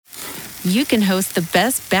you can host the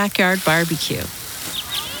best backyard barbecue.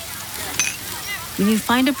 When you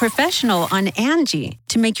find a professional on Angie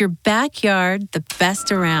to make your backyard the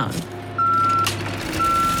best around.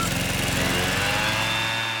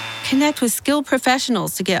 Connect with skilled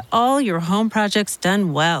professionals to get all your home projects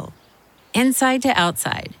done well. Inside to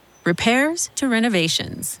outside, repairs to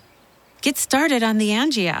renovations. Get started on the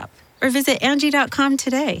Angie app or visit Angie.com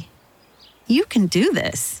today. You can do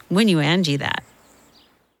this when you Angie that.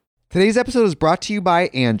 Today's episode is brought to you by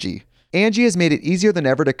Angie. Angie has made it easier than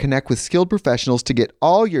ever to connect with skilled professionals to get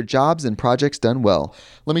all your jobs and projects done well.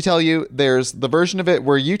 Let me tell you, there's the version of it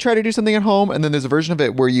where you try to do something at home, and then there's a version of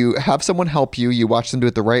it where you have someone help you, you watch them do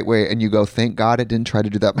it the right way, and you go, thank God I didn't try to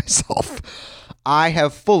do that myself. I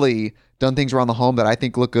have fully done things around the home that I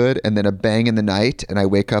think look good, and then a bang in the night, and I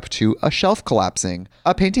wake up to a shelf collapsing,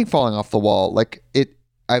 a painting falling off the wall.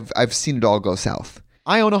 I've seen it all go south.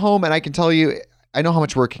 I own a home, and I can tell you, I know how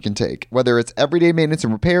much work it can take. Whether it's everyday maintenance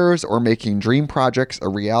and repairs or making dream projects a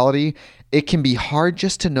reality, it can be hard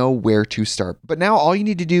just to know where to start. But now all you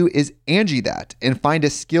need to do is Angie that and find a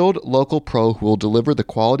skilled local pro who will deliver the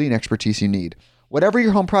quality and expertise you need. Whatever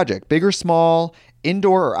your home project, big or small,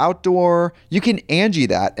 indoor or outdoor, you can Angie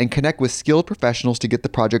that and connect with skilled professionals to get the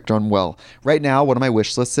project done well. Right now, one of my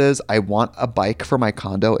wish lists is I want a bike for my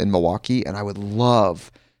condo in Milwaukee, and I would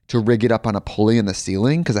love to rig it up on a pulley in the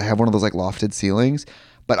ceiling because I have one of those like lofted ceilings,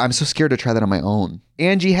 but I'm so scared to try that on my own.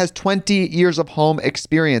 Angie has 20 years of home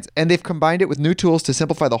experience, and they've combined it with new tools to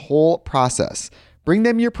simplify the whole process. Bring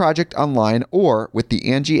them your project online or with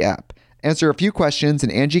the Angie app. Answer a few questions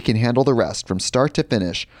and Angie can handle the rest from start to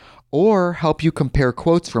finish, or help you compare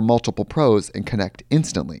quotes from multiple pros and connect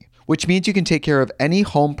instantly, which means you can take care of any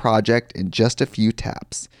home project in just a few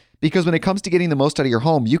taps. Because when it comes to getting the most out of your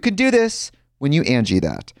home, you can do this when you Angie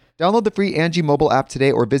that. Download the free Angie mobile app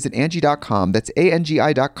today or visit Angie.com. That's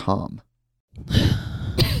ANGI.com.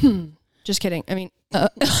 Just kidding. I mean,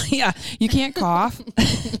 yeah, you can't cough.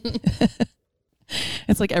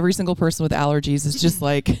 It's like every single person with allergies is just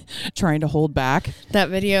like trying to hold back. that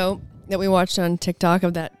video that we watched on TikTok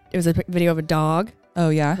of that, it was a video of a dog. Oh,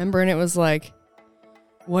 yeah. Remember? And it was like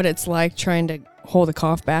what it's like trying to hold a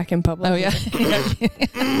cough back in public. Oh, yeah.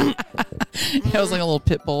 It was like a little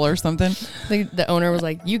pit bull or something. The owner was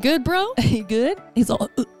like, "You good, bro? You good?" He's all,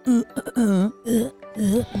 I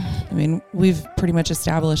mean, we've pretty much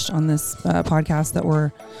established on this podcast that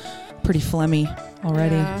we're pretty phlegmy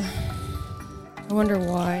already. Yeah. I wonder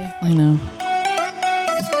why. I know.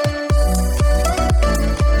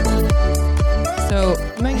 So,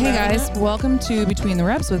 hey guys, welcome to Between the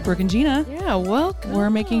Reps with Brooke and Gina. Yeah, welcome. We're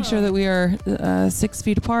making sure that we are 6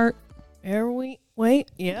 feet apart. Are we?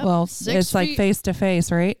 Wait, yeah. Well, 6 it's like feet. face to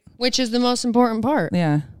face, right? Which is the most important part.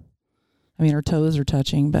 Yeah. I mean, our toes are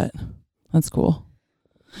touching, but that's cool.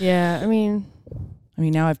 Yeah, I mean,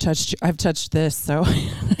 now I've touched this, so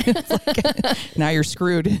it's like, now you're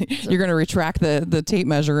screwed. You're going to retract the tape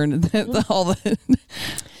measure, and all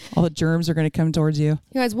the germs are going to come towards you.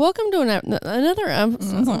 you guys, welcome to another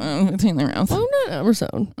episode. Between the Reps. Oh, not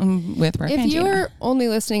episode. With Brooke If and Gina. you're only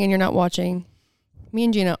listening and you're not watching, me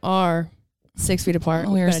and Gina are 6 feet apart.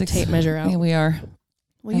 We are We've got a 6 tape measure out. Yeah, we are.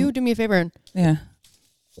 Will you do me a favor? And Yeah.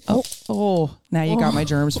 Oh, now you got my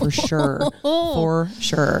germs for sure. For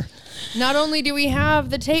sure. not only do we have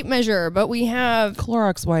the tape measure, but we have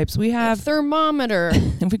Clorox wipes. We a have, thermometer,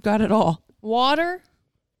 and we've got it all. water.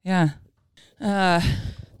 Yeah.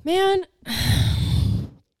 Man.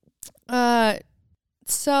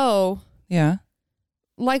 So, Yeah.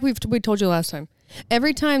 like we told you last time,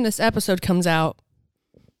 every time this episode comes out,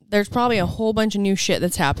 there's probably a whole bunch of new shit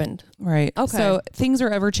that's happened. Right. Okay. So things are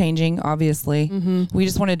ever changing, obviously. Mm-hmm. We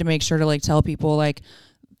just wanted to make sure to like tell people like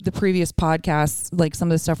the previous podcasts, like some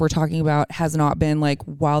of the stuff we're talking about has not been like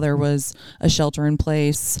while there was a shelter in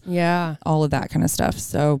place, Yeah. all of that kind of stuff.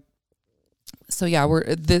 So yeah,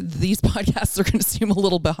 these podcasts are going to seem a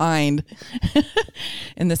little behind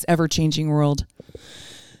in this ever changing world.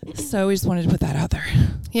 So we just wanted to put that out there.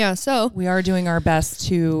 Yeah. So We are doing our best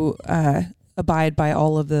to abide by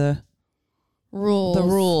all of the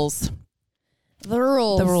rules.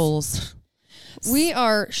 The rules. We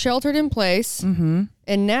are sheltered in place. Mm-hmm.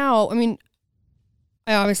 And now, I mean,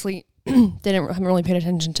 I obviously haven't really paid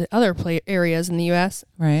attention to other areas in the U.S.,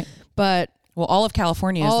 Right. but Well, all of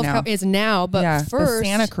California is now. But yeah, first, the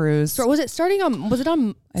Santa Cruz. was it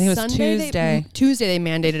on I think it was Sunday? Tuesday. Tuesday they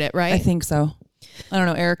mandated it, right? I think so. I don't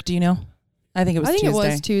know, Eric. Do you know? I think it was. I think Tuesday.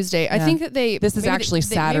 it was Tuesday. I Yeah. think that This is actually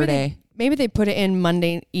Saturday. Maybe they put it in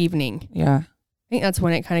Monday evening. Yeah. I think that's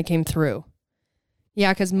when it kind of came through.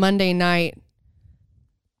 Yeah, because Monday night,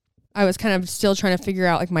 I was kind of still trying to figure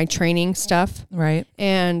out like my training stuff. Right.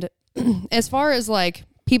 And as far as like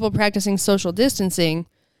people practicing social distancing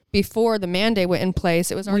before the mandate went in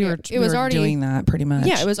place, it was already we were already doing that pretty much.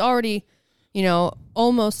 Yeah, it was already, you know,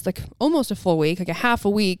 almost a full week, like a half a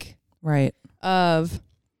week, right, of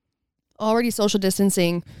already social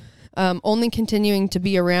distancing, only continuing to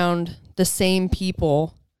be around the same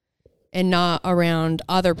people and not around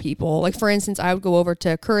other people. Like, for instance, I would go over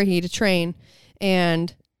to Currahee to train,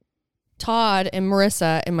 and Todd and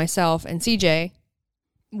Marissa and myself and CJ,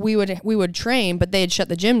 we would train, but they had shut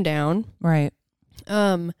the gym down. Right.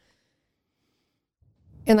 And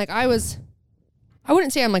like I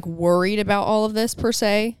wouldn't say I'm like worried about all of this per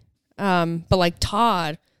se. But like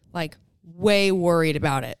Todd, like way worried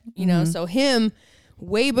about it, you know? So him,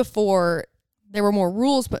 way before there were more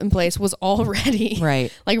rules put in place, was already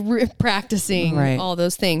right, like practicing all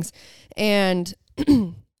those things. And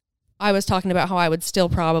I was talking about how I would still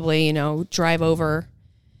probably, you know, drive over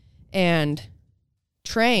and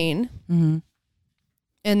train. And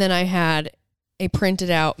then I had a printed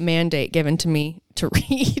out mandate given to me to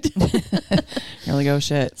read. You're like, oh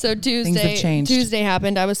shit. So Things have changed. Tuesday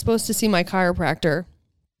happened. I was supposed to see my chiropractor.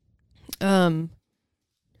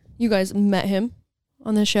 You guys met him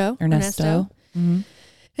on the show, Ernesto. And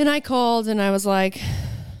I called and I was like,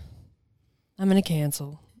 I'm going to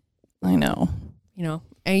cancel. I know. You know,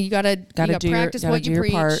 and you gotta practice what you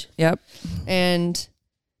preach. Part. Yep. And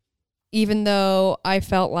even though I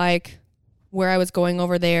felt like where I was going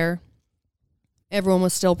over there, everyone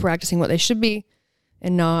was still practicing what they should be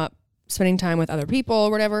and not spending time with other people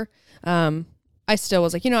or whatever, I still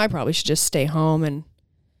was like, you know, I probably should just stay home and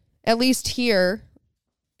at least hear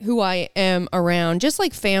who I am around, just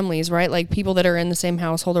like families, right? Like people that are in the same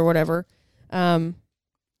household or whatever.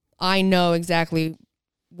 I know exactly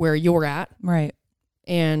where you're at. Right.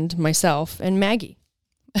 And myself and Maggie.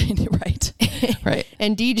 Right. Right.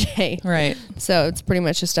 And DJ. Right. So it's pretty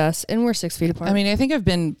much just us, and we're 6 feet apart. I mean, I think I've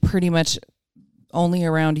been pretty much only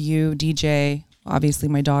around you, DJ, obviously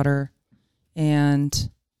my daughter, and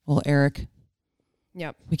well, Eric.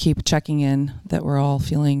 Yep. We keep checking in that we're all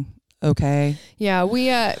feeling okay. Yeah,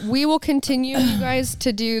 we will continue, you guys,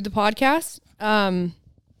 to do the podcast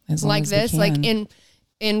like this, like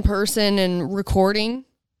in person and recording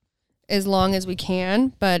as long as we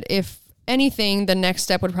can. But if anything, the next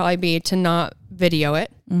step would probably be to not video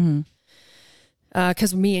it.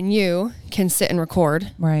 Because me and you can sit and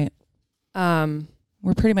record. Right.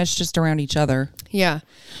 We're pretty much just around each other. Yeah.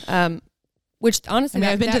 Which honestly, I mean,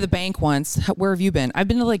 I've been to the bank once. Where have you been? I've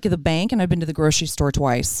been to like the bank, and I've been to the grocery store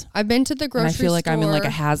twice. I've been to the grocery store. And I feel like I'm in like a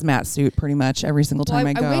hazmat suit pretty much every single time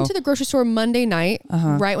I go. I went to the grocery store Monday night,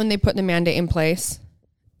 right when they put the mandate in place.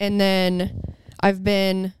 And then I've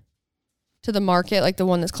been to the market, like the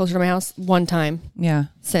one that's closer to my house, one time. Yeah.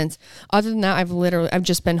 Since. Other than that, I've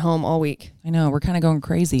just been home all week. I know. We're kind of going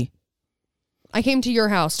crazy. I came to your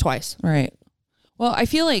house twice. Right. Well, I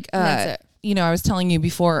feel like, that's it. You know, I was telling you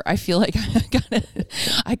before, I feel like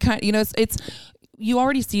I kind of, you know, it's, you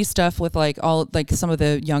already see stuff with like all, like some of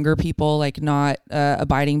the younger people, like not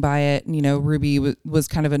abiding by it. And, you know, Ruby was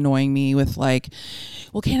kind of annoying me with like,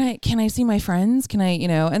 well, can I see my friends? Can I, you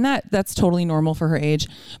know, and that's totally normal for her age.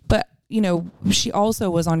 But, you know, she also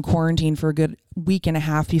was on quarantine for a good week and a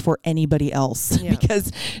half before anybody else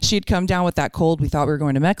because she had come down with that cold. We thought we were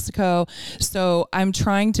going to Mexico. So I'm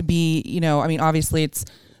trying to be, you know, I mean, obviously it's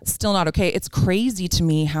still not okay. It's crazy to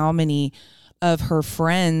me how many of her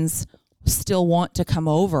friends still want to come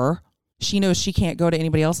over. She knows she can't go to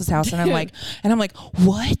anybody else's house. And I'm like,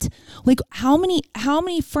 what? Like how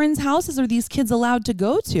many friends' houses are these kids allowed to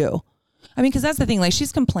go to? I mean, cause that's the thing, like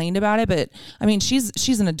she's complained about it, but I mean,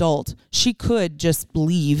 she's an adult. She could just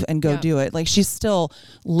leave and go do it. Like she's still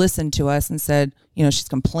listened to us and said, you know, she's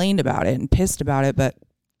complained about it and pissed about it, but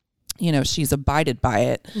you know, she's abided by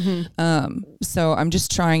it. So I'm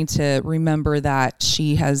just trying to remember that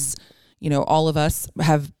she has, you know, all of us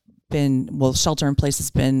have been, well, shelter in place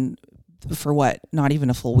has been for what? Not even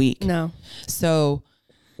a full week. No. So,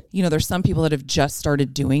 you know, there's some people that have just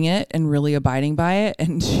started doing it and really abiding by it.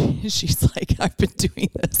 And she's like, I've been doing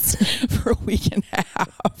this for a week and a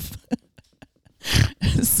half.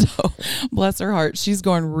 So bless her heart. She's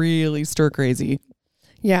going really stir crazy.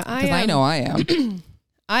 Yeah. I know I am.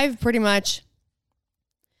 I've pretty much,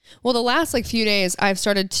 well, the last like few days I've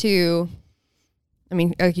started to, I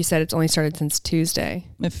mean, like you said, it's only started since Tuesday.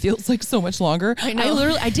 It feels like so much longer. I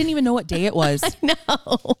know. I didn't even know what day it was. I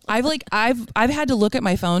know. I've had to look at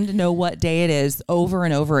my phone to know what day it is over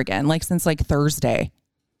and over again, like since like Thursday.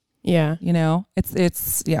 Yeah. You know,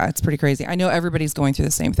 it's pretty crazy. I know everybody's going through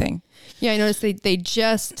the same thing. Yeah. I noticed they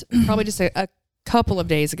just probably just a couple of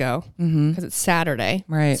days ago because it's Saturday.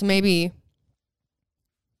 Right. So maybe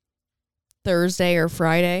Thursday or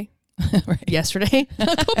Friday. Right. Yesterday,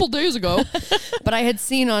 a couple days ago. But I had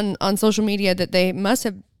seen on social media that they must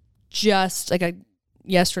have just like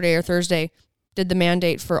yesterday or Thursday did the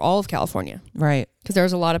mandate for all of California. Right. Because there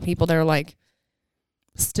was a lot of people that are like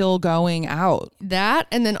still going out. That,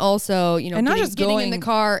 and then also, you know, and not getting, just getting going in the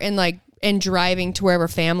car and driving to wherever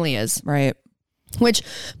family is. Right. Which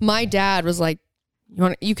my dad was like,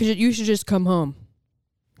 you should just come home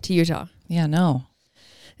to Utah. Yeah, no.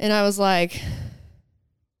 And I was like,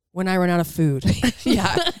 when I run out of food.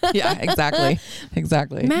 Yeah, exactly.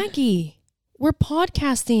 Exactly. Maggie, we're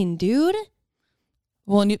podcasting, dude.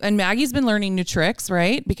 Well, and Maggie's been learning new tricks,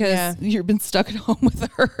 right? Because you've been stuck at home with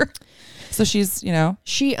her. So she's, you know,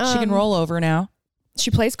 she can roll over now.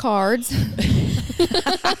 She plays cards.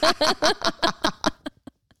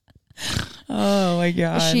 Oh my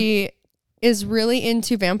God. She is really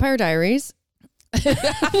into Vampire Diaries.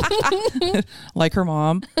 Like her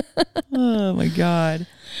mom. Oh my God.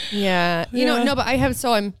 Yeah. You know, no, but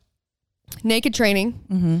I'm naked training.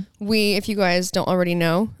 Mm-hmm. If you guys don't already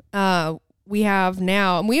know, we have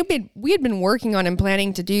now, and we had been working on and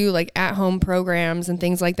planning to do like at home programs and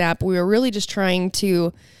things like that. But we were really just trying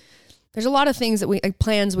to, there's a lot of things that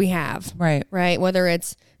plans we have. Right. Whether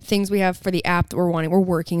it's things we have for the app that we're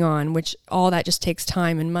working on, which all that just takes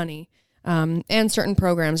time and money. And certain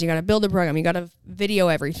programs, you got to build a program, you got to video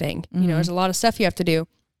everything. Mm-hmm. You know, there's a lot of stuff you have to do.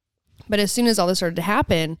 But as soon as all this started to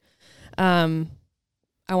happen, I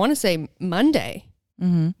want to say Monday.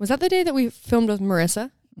 Mm-hmm. Was that the day that we filmed with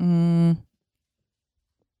Marissa?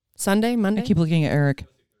 Sunday, Monday? I keep looking at Eric.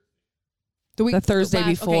 The Thursday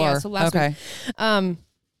before. Okay, so last week.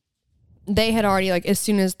 They had already, as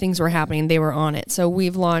soon as things were happening, they were on it. So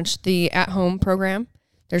we've launched the at-home program.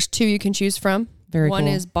 There's 2 you can choose from. One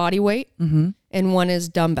is body weight, and one is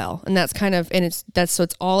dumbbell. And that's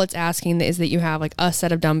it's all it's asking is that you have a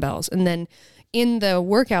set of dumbbells. And then in the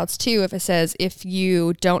workouts too, if it says, if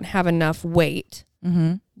you don't have enough weight,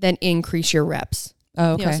 then increase your reps.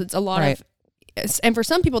 Oh, okay. You know, so it's a lot of, and for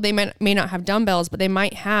some people, they may not have dumbbells, but they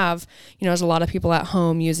might have, there's a lot of people at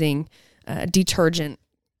home using detergent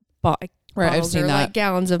Right, I've seen that.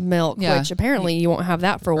 Gallons of milk, which apparently you won't have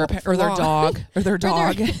that for a while. Or their dog. Or their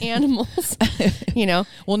dog. Or their animals,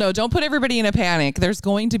 Well, no, don't put everybody in a panic. There's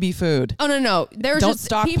going to be food. Oh, no. Don't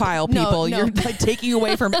stockpile people. No. You're taking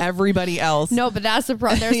away from everybody else. No, but that's the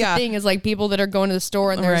problem. There's the thing is people that are going to the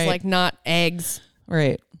store and there's not eggs.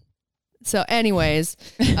 Right. So anyways,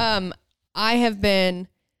 I have been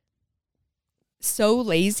so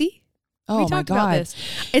lazy. Oh my God.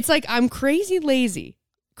 It's I'm crazy lazy.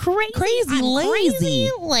 Crazy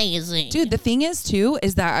lazy. Dude, the thing is too,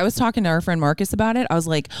 is that I was talking to our friend Marcus about it. I was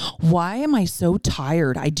like, why am I so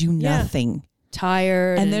tired? I do nothing.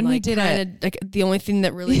 Tired. And then we did the only thing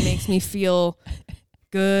that really makes me feel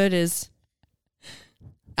good is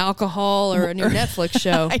alcohol or a new Netflix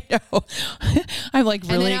show. I know. I'm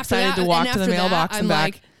really excited to walk to the mailbox and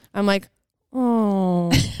back. I'm like, oh,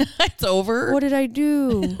 it's over. What did I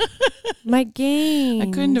do? My game. I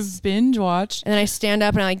couldn't have binge watched. And then I stand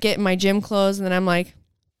up and I get in my gym clothes and then I'm like,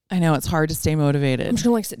 I know it's hard to stay motivated. I'm just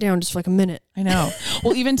gonna sit down just for a minute. I know.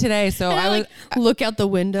 Well, even today, so I look out the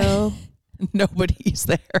window. Nobody's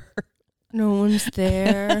there. No one's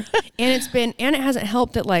there. And it hasn't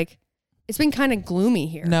helped that it's been kind of gloomy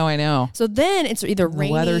here. No, I know. So then it's either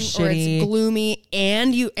raining or it's gloomy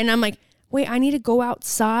and I'm like, wait, I need to go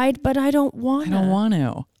outside, but I don't want to. I don't want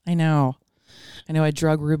to. I know. I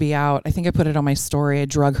drug Ruby out. I think I put it on my story. I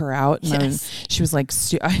drug her out. And she was like,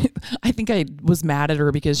 I think I was mad at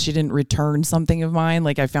her because she didn't return something of mine.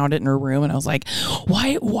 I found it in her room and I was like,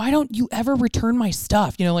 why don't you ever return my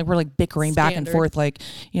stuff? We're bickering back and forth,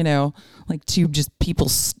 two just people,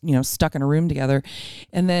 stuck in a room together.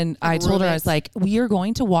 And then I told her, I was like, we are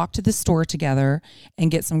going to walk to the store together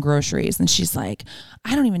and get some groceries. And she's like,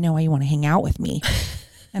 I don't even know why you want to hang out with me.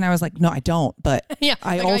 And I was like, no, I don't. But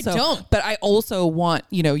I also want,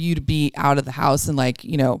 you to be out of the house and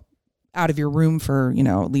out of your room for,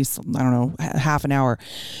 at least, I don't know, half an hour.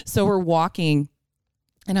 So we're walking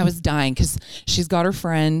and I was dying because she's got her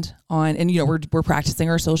friend on and, we're practicing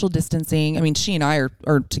our social distancing. I mean, she and I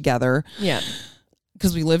are together. Yeah.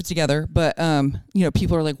 Because we live together, but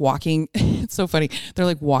people are walking. It's so funny.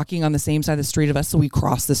 They're walking on the same side of the street of us. So we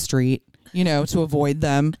cross the street, to avoid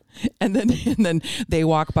them. And then they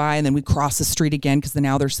walk by and then we cross the street again because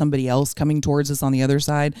now there's somebody else coming towards us on the other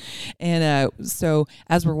side. And so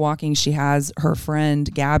as we're walking, she has her friend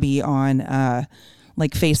Gabby on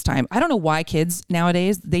FaceTime. I don't know why kids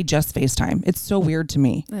nowadays, they just FaceTime. It's so weird to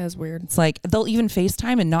me. That is weird. It's they'll even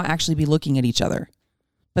FaceTime and not actually be looking at each other,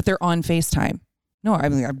 but they're on FaceTime. No, I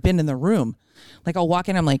mean, I've been in the room. Like I'll walk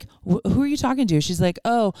in, I'm like, who are you talking to? She's like,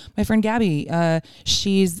 oh, my friend Gabby.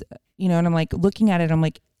 She's, and I'm like looking at it. I'm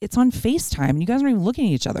like, it's on FaceTime and you guys aren't even looking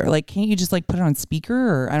at each other. Like, can't you just like put it on speaker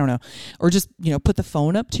or I don't know, or just, put the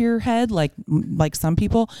phone up to your head like some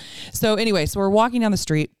people. So anyway, so we're walking down the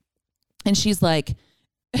street and she's like,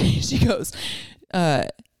 she goes,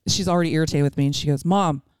 she's already irritated with me. And she goes,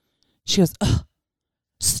 Mom, she goes,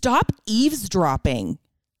 stop eavesdropping.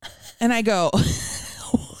 And I go,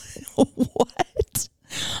 what?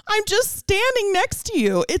 I'm just standing next to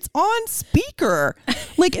you. It's on speaker.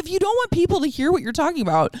 Like, if you don't want people to hear what you're talking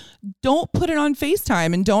about, don't put it on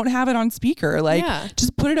FaceTime and don't have it on speaker. Like,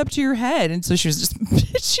 just put it up to your head. And so she's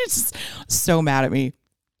just so mad at me.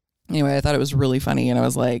 Anyway, I thought it was really funny. And I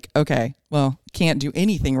was like, okay, well, can't do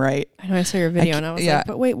anything right. I know I saw your video and I was like,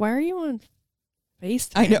 but wait, why are you on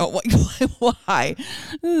FaceTime? I know. Like, why?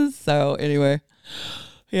 So anyway,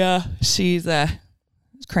 yeah, she's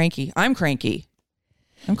cranky. I'm cranky.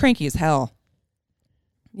 I'm cranky as hell.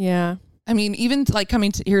 Yeah. I mean, even like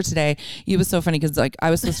coming here today, it was so funny because like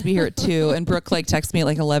I was supposed to be here at 2 and Brooke like texted me at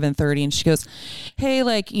like 11:30 and she goes, hey,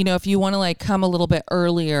 like, if you want to like come a little bit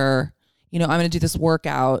earlier, I'm going to do this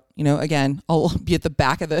workout, again, I'll be at the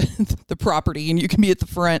back of the property and you can be at the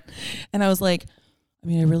front. And I was like, I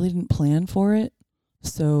mean, I really didn't plan for it.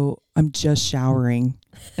 So I'm just showering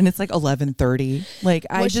and it's like 11:30. Like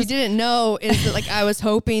what she didn't know is that like I was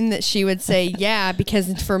hoping that she would say yeah,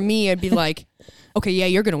 because for me it'd be like, okay, yeah,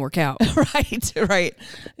 you're gonna work out. right.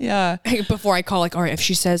 Yeah. Before I call, like, all right, if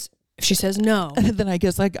she says no, and then I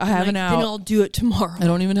guess like I have an out. Then I'll do it tomorrow. I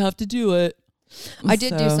don't even have to do it. I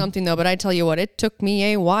did do something though, but I tell you what, it took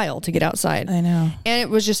me a while to get outside. I know.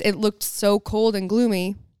 And it looked so cold and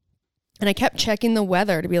gloomy. And I kept checking the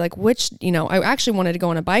weather to be like, I actually wanted to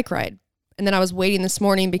go on a bike ride. And then I was waiting this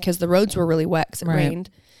morning because the roads were really wet because it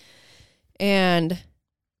rained. And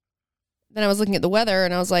then I was looking at the weather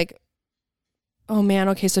and I was like, oh man,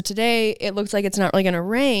 okay, so today it looks like it's not really going to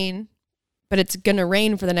rain, but it's going to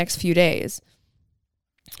rain for the next few days.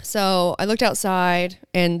 So I looked outside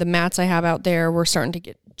and the mats I have out there were starting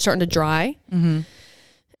to dry. Mm-hmm.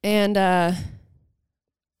 And,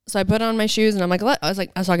 so I put on my shoes and I'm like, I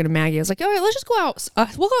was talking to Maggie. I was like, all right, let's just go out.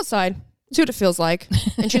 We'll go outside, see what it feels like.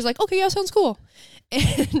 And she's like, okay, yeah, sounds cool.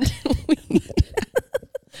 And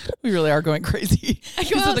we really are going crazy.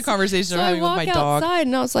 Because of the conversation I'm having with my dog. I walk outside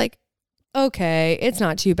and I was like, okay, it's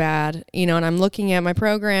not too bad. And I'm looking at my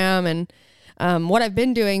program and what I've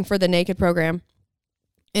been doing for the Naked program.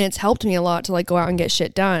 And it's helped me a lot to like go out and get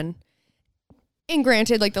shit done. And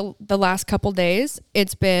granted, like the last couple days,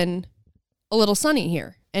 it's been a little sunny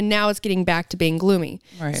here. And now it's getting back to being gloomy.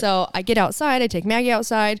 Right. So I get outside, I take Maggie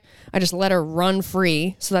outside, I just let her run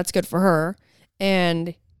free. So that's good for her.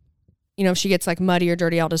 And, if she gets like muddy or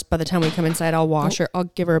dirty, by the time we come inside, I'll wash her, I'll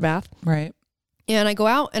give her a bath. Right. And I go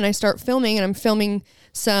out and I start filming, and I'm filming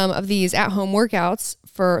some of these at-home workouts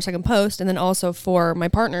so I can post, and then also for my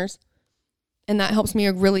partners. And that helps me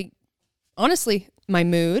really, honestly, my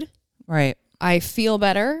mood. Right. I feel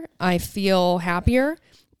better. I feel happier.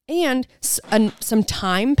 And some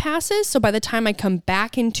time passes. So by the time I come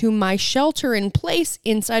back into my shelter in place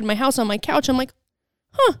inside my house on my couch, I'm like,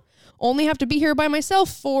 only have to be here by myself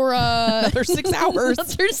for another 6 hours.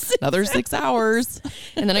 Another 6 hours.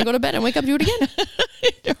 And then I go to bed and wake up and do it again.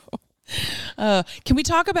 I know. Can we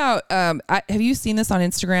talk about, have you seen this on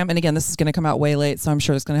Instagram? And again, this is going to come out way late, so I'm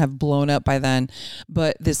sure it's going to have blown up by then.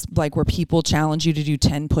 But this, like, where people challenge you to do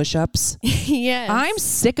 10 push-ups. Yes. I'm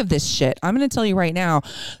sick of this shit. I'm going to tell you right now,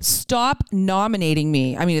 stop nominating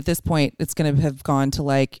me. I mean, at this point, it's going to have gone to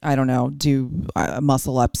like, I don't know, do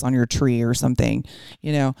muscle ups on your tree or something,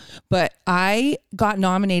 But I got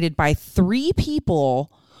nominated by 3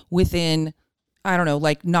 people within, I don't know,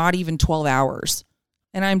 like not even 12 hours.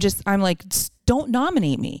 And I'm like, don't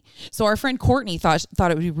nominate me. So our friend Courtney thought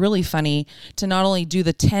it would be really funny to not only do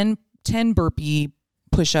the 10 burpee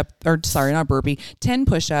push-up, or sorry, not burpee, 10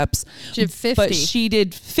 push-ups. She did 50. But she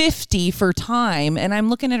did 50 for time. And I'm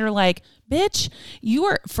looking at her like, bitch, you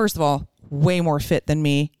are, first of all, way more fit than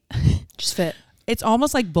me. Just fit. It's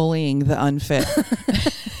almost like bullying the unfit.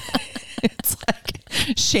 It's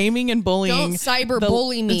like shaming and bullying. Don't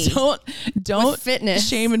cyberbully me. Don't fitness.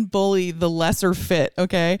 Shame and bully the lesser fit.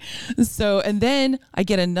 Okay. So, and then I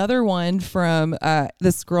get another one from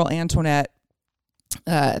this girl, Antoinette,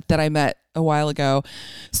 that I met a while ago.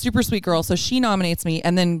 Super sweet girl. So she nominates me.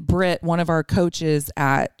 And then Britt, one of our coaches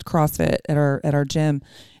at CrossFit at our gym.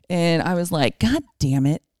 And I was like, God damn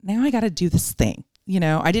it. Now I got to do this thing.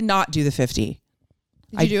 I did not do the 50.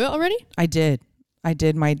 Did you do it already? I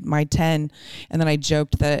did my 10, and then I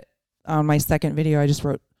joked that on my second video I just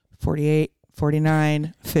wrote 48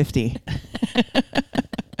 $49.50.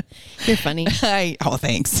 You're funny.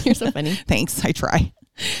 Thanks. You're so funny. Thanks. I try.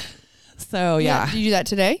 So yeah. Did you do that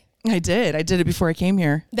today? I did it before I came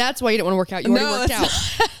here. That's why you didn't want to work out. You already worked out.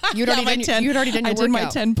 You'd already done your workout. I did my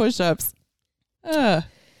 10 push-ups. The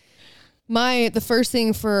first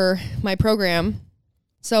thing for my program,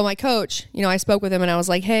 so my coach, I spoke with him and I was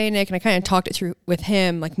like, hey, Nick, and I kind of talked it through with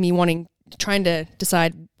him, like me trying to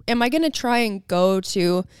decide, am I going to try and go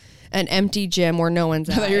to an empty gym where no one's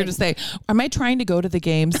at? I thought you were going to say, am I trying to go to the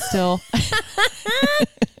games still?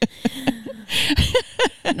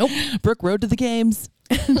 Nope. Brooke rode to the games.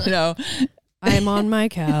 No. I'm on my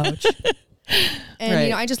couch. And,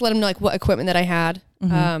 Right. I just let him know like what equipment that I had.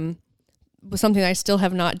 Was something I still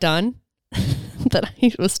have not done that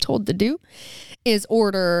I was told to do is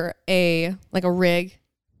order a rig,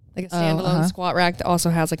 like a standalone squat rack that also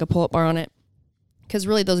has like a pull-up bar on it. Because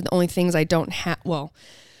really those are the only things I don't have. Well,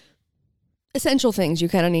 essential things you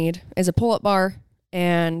kind of need is a pull-up bar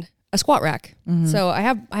and a squat rack. So I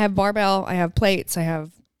have barbell, I have plates, I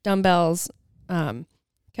have dumbbells,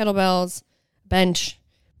 kettlebells, bench,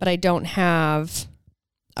 but I don't have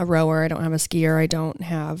a rower, I don't have a skier, I don't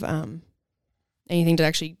have anything to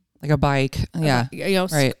actually Like a bike. Yeah.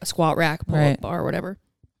 A squat rack, pull-up bar, whatever.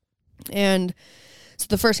 And so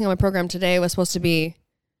the first thing on my program today was supposed to be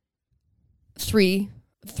three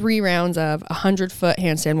rounds of 100-foot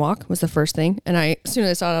handstand walk was the first thing. And as soon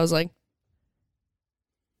as I saw it, I was like,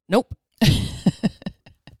 nope.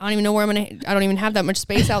 I don't even know where I don't even have that much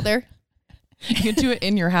space out there. You can do it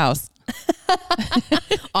in your house.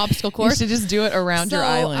 Obstacle course. You should just do it around your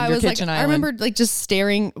island, your kitchen island. I remember like just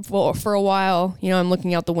staring for a while, I'm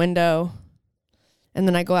looking out the window and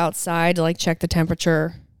then I go outside to like check the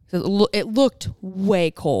temperature. It looked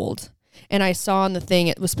way cold. And I saw on the thing,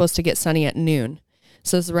 it was supposed to get sunny at noon.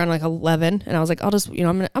 So it's around like 11. And I was like, I'll just, I'm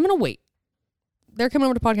going to wait. They're coming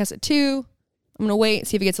over to podcast at 2. I'm going to wait,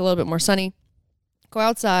 see if it gets a little bit more sunny. Go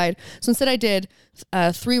outside. So instead I did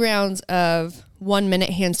 3 rounds of 1-minute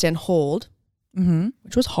handstand hold,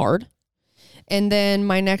 which was hard. And then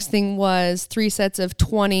my next thing was 3 sets of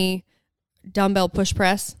 20 dumbbell push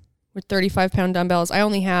press with 35-pound dumbbells. I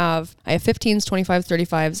have 15s, 25s,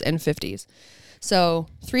 35s, and 50s. So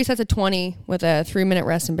 3 sets of 20 with a 3-minute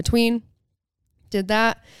rest in between. Did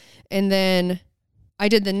that. And then I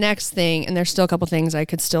did the next thing, and there's still a couple things I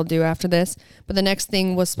could still do after this. But the next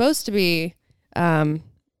thing was supposed to be every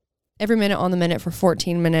minute on the minute for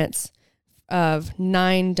 14 minutes of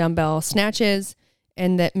 9 dumbbell snatches,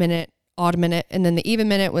 and that odd minute, and then the even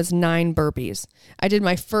minute was 9 burpees. I did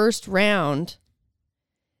my first round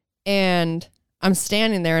and I'm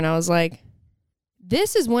standing there and I was like,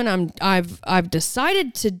 this is when I've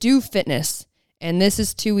decided to do fitness and this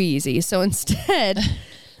is too easy. So instead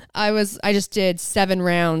I just did 7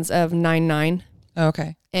 rounds of 9-9.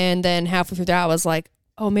 Okay. And then halfway through that I was like,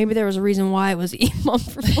 oh, maybe there was a reason why it was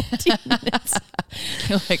EMOM for 14 minutes.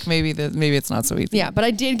 Like maybe it's not so easy. Yeah, but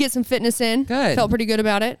I did get some fitness in. Good. Felt pretty good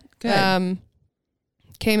about it. Good.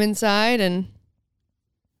 Came inside and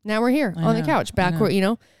now we're here on the couch.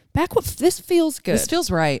 This feels good. This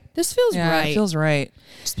feels right. This feels right. It feels right.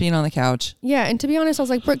 Just being on the couch. Yeah, and to be honest, I was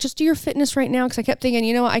like, Brooke, just do your fitness right now, because I kept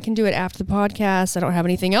thinking, I can do it after the podcast. I don't have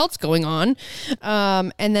anything else going on.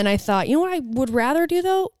 And then I thought, what I would rather do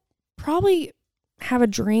though? Probably have a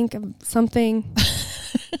drink of something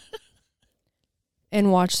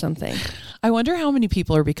and watch something. I wonder how many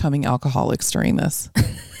people are becoming alcoholics during this.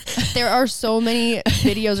 There are so many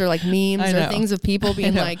videos or like memes or things of people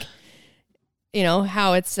being like,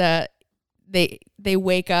 how it's they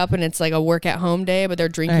wake up and it's like a work at home day, but they're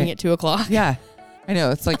drinking at 2:00. Yeah, I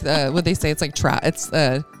know. It's like what they say. It's like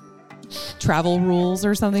travel rules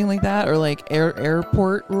or something like that, or like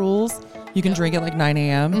airport rules. You can drink at like 9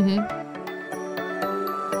 a.m. Mm-hmm.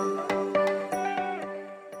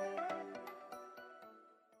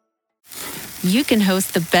 You can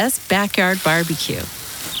host the best backyard barbecue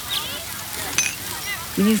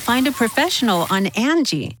when you find a professional on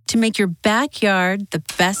Angie to make your backyard the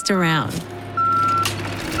best around.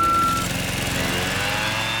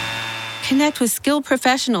 Connect with skilled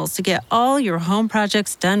professionals to get all your home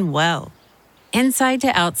projects done well. Inside to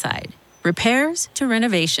outside, repairs to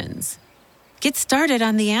renovations. Get started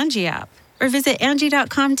on the Angie app or visit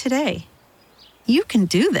Angie.com today. You can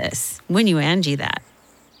do this when you Angie that.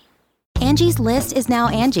 Angie's List is now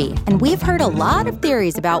Angie, and we've heard a lot of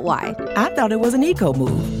theories about why. I thought it was an eco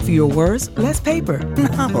move. Fewer words, less paper.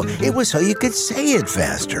 No, it was so you could say it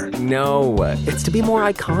faster. No, it's to be more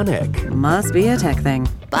iconic. Must be a tech thing.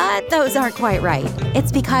 But those aren't quite right.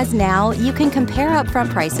 It's because now you can compare upfront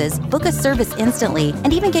prices, book a service instantly,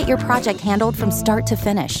 and even get your project handled from start to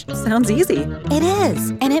finish. Sounds easy. It is,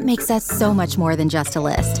 and it makes us so much more than just a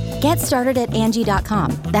list. Get started at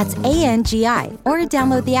Angie.com. That's ANGI, or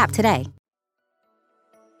download the app today.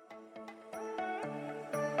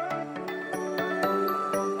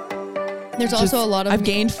 There's also a lot of. I've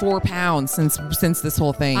gained 4 pounds since this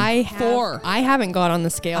whole thing. I haven't got on the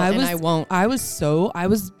scale, and I won't. I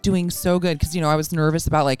was doing so good because I was nervous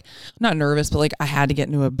about not nervous, but I had to get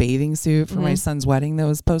into a bathing suit for my son's wedding that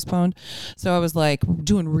was postponed. So I was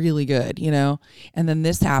doing really good, and then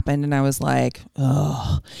this happened, and I was like,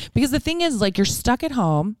 oh, because the thing is, you're stuck at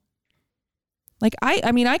home.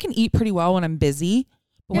 I mean, I can eat pretty well when I'm busy.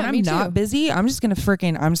 But when I'm not busy, I'm just gonna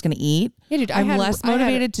eat. Yeah, dude, I'm less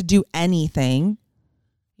motivated to do anything,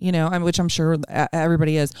 which I'm sure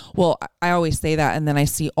everybody is. Well, I always say that, and then I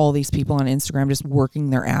see all these people on Instagram just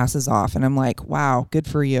working their asses off, and I'm like, wow, good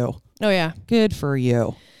for you. Oh yeah, good for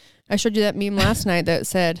you. I showed you that meme last night that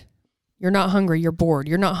said, "You're not hungry, you're bored.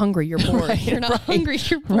 You're not hungry, you're bored. Right, you're not hungry,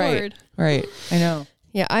 you're bored." Right. I know.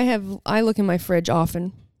 Yeah, I look in my fridge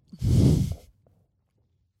often.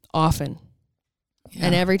 Yeah.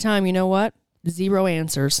 And every time, you know what? 0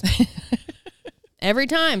 answers. Every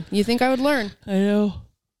time. You think I would learn. I know.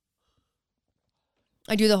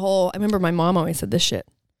 I remember my mom always said this shit.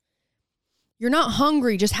 You're not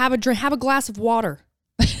hungry. Just have a drink. Have a glass of water.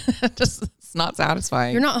 It's not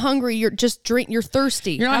satisfying. You're not hungry. You're just drink. You're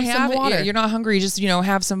thirsty. You're not have some water. Yeah, you're not hungry. Just,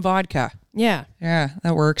 have some vodka. Yeah. Yeah,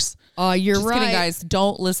 that works. You're just right. Kidding, guys.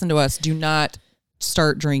 Don't listen to us. Do not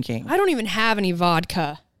start drinking. I don't even have any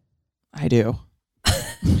vodka. I do.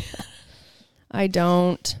 I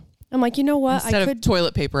don't. I'm like, you know what? Instead of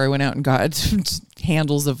toilet paper, I went out and got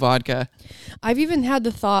handles of vodka. I've even had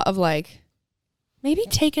the thought of maybe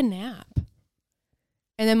take a nap.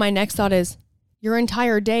 And then my next thought is, your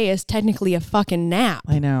entire day is technically a fucking nap.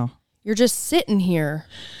 I know. You're just sitting here.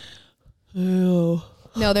 Ew.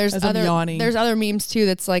 No, there's other memes too.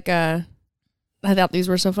 That's I thought these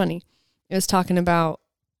were so funny. It was talking about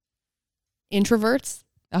introverts.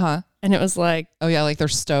 Uh-huh. And it was like, oh yeah, they're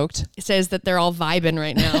stoked. It says that they're all vibing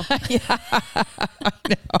right now. Yeah. I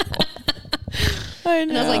know.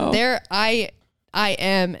 And I was like, I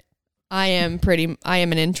am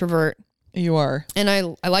an introvert. You are. And I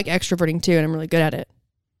like extroverting too, and I'm really good at it.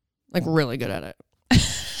 Really good at it.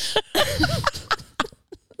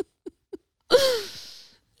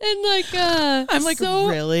 And I'm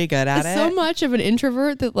really good at it. So much of an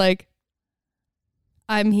introvert that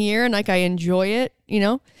I'm here and I enjoy it,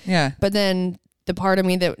 Yeah. But then the part of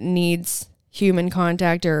me that needs human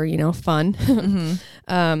contact or, fun,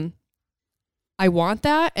 Mm-hmm. I want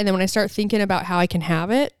that. And then when I start thinking about how I can have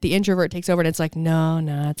it, the introvert takes over and it's like, no,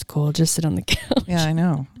 it's cool. Just sit on the couch. Yeah, I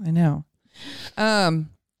know.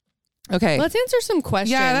 Okay. Let's answer some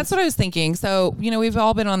questions. Yeah, that's what I was thinking. So, we've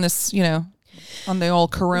all been on this, on the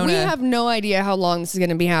old corona. We have no idea how long this is going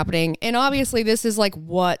to be happening. And obviously this is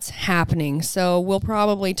what's happening. So we'll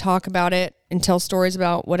probably talk about it and tell stories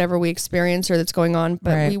about whatever we experience or that's going on.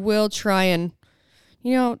 But we will try and,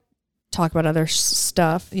 talk about other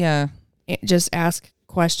stuff. Yeah. Just ask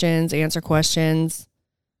questions, answer questions.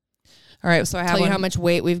 All right. So I have tell you how much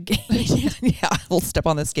weight we've gained. Yeah. We'll step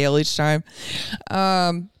on the scale each time.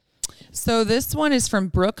 So this one is from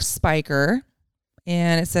Brooke Spiker.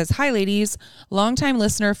 And it says, "Hi, ladies. Longtime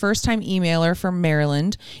listener, first-time emailer from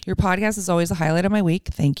Maryland. Your podcast is always a highlight of my week."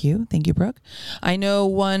 Thank you. Thank you, Brooke. "I know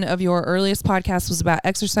one of your earliest podcasts was about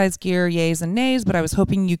exercise gear, yays and nays, but I was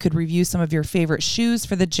hoping you could review some of your favorite shoes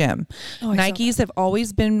for the gym. Nikes have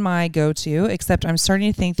always been my go-to, except I'm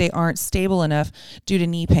starting to think they aren't stable enough due to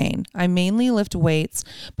knee pain. I mainly lift weights,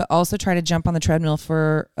 but also try to jump on the treadmill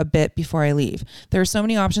for a bit before I leave. There are so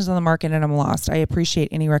many options on the market and I'm lost. I appreciate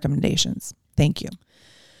any recommendations. Thank you."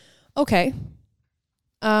 Okay.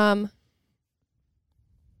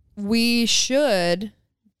 We should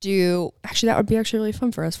do, that would be actually really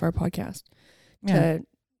fun for us for our podcast. Yeah. To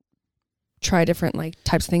try different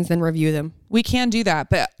types of things, then review them. We can do that,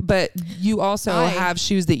 but you also have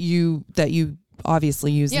shoes that you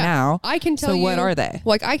obviously use now. I can tell you. So what are they?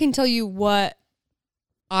 I can tell you what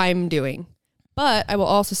I'm doing. But I will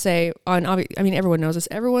also say, everyone knows this.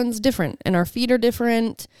 Everyone's different, and our feet are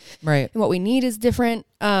different. Right. And what we need is different.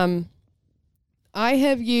 I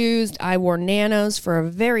wore Nanos for a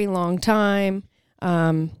very long time.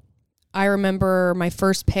 I remember my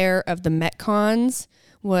first pair of the Metcons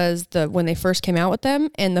was when they first came out with them.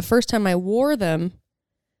 And the first time I wore them,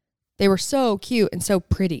 they were so cute and so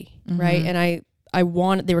pretty, right? And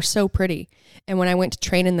they were so pretty. And when I went to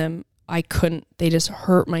train in them, I couldn't, they just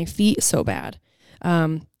hurt my feet so bad.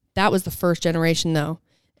 That was the first generation though.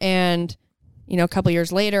 And, you know, a couple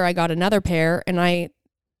years later, I got another pair, and I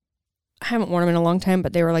haven't worn them in a long time,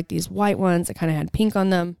 but they were like these white ones that kind of had pink on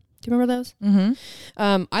them. Do you remember those?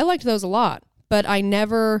 Mm-hmm. I liked those a lot, but I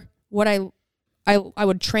never, I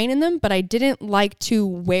would train in them, but I didn't like to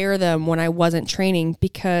wear them when I wasn't training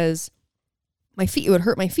because it would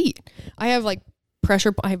hurt my feet. I have like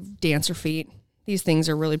I have dancer feet. These things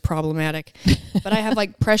are really problematic, but I have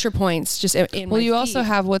like pressure points just in my feet. Well, you also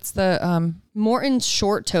have, what's the, Morton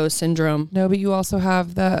short toe syndrome. No, but you also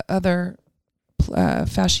have the other,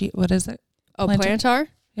 fascia, what is it? Oh, plantar?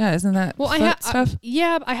 Yeah, isn't that foot stuff?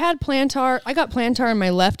 I had plantar. I got plantar in my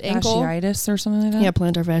left ankle. Fasciitis or something like that? Yeah,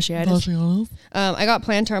 plantar fasciitis. I got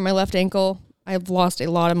plantar in my left ankle. I've lost a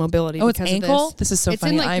lot of mobility. Oh, it's because ankle? of this. This is so it's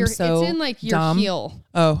funny. In like it's in like your dumb. Heel.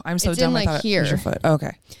 Oh, I'm so it's dumb. In like I thought here. It was your foot.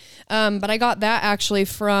 Okay. But I got that actually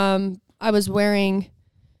from, I was wearing,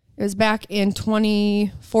 it was back in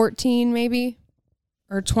 2014 maybe,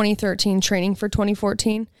 or 2013, training for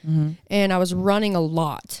 2014. Mm-hmm. And I was running a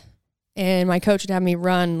lot. And my coach would have me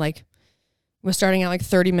run was starting out like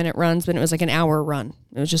 30-minute runs, but it was like an hour run.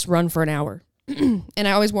 It was just run for an hour. And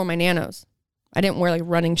I always wore my Nanos. I didn't wear like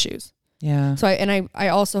running shoes. Yeah. So I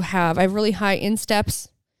also have really high insteps,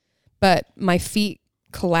 but my feet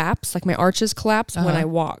collapse, like my arches collapse when I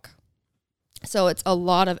walk. So it's a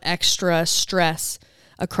lot of extra stress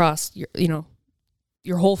across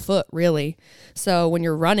your whole foot really. So when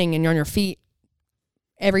you're running and you're on your feet,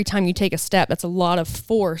 every time you take a step, that's a lot of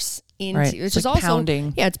force into, right. It's like also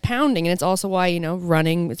pounding. Yeah, it's pounding. And it's also why,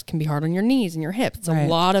 running, it can be hard on your knees and your hips. It's a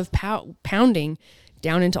lot of pounding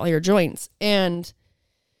down into all your joints. And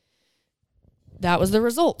that was the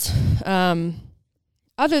result. Other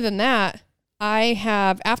than that,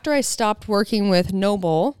 after I stopped working with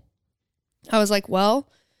Noble, I was like, well,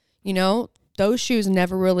 those shoes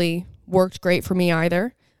never really worked great for me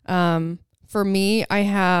either. For me, I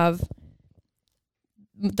have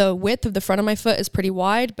the width of the front of my foot is pretty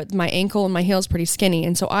wide, but my ankle and my heel is pretty skinny.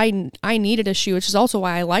 And so I needed a shoe, which is also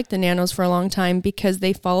why I liked the Nanos for a long time, because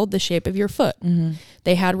they followed the shape of your foot. Mm-hmm.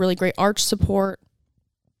 They had really great arch support.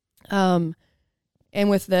 And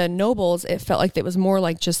with the Nobles, it felt like it was more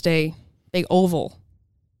like just a big oval,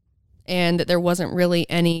 and that there wasn't really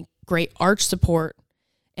any great arch support.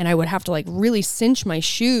 And I would have to like really cinch my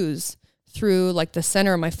shoes through like the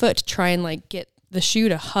center of my foot to try and like get the shoe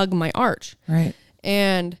to hug my arch. Right.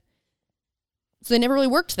 And so they never really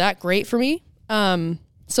worked that great for me. So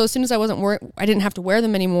as soon as I didn't have to wear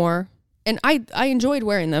them anymore. And I enjoyed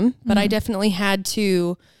wearing them, but I definitely had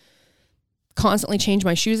to constantly change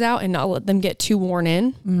my shoes out and not let them get too worn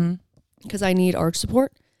in because I need arch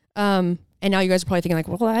support. And now you guys are probably thinking like,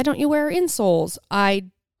 well, why don't you wear insoles? I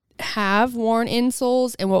have worn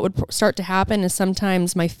insoles, and what would start to happen is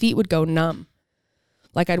sometimes my feet would go numb.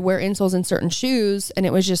 Like I'd wear insoles in certain shoes and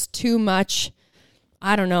it was just too much.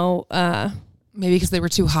 I don't know. Maybe because they were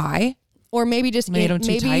too high, or maybe just made them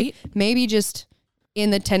too tight. Maybe just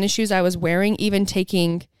in the tennis shoes I was wearing, even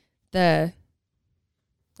taking the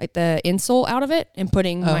insole out of it and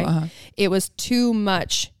putting it was too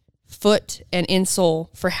much foot and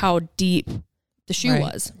insole for how deep the shoe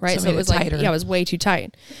was, right? So it was like, it was way too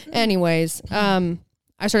tight. Anyways, I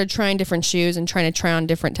started trying different shoes and trying to try on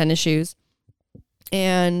different tennis shoes.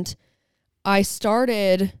 And I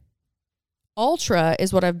started, Altra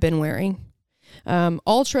is what I've been wearing.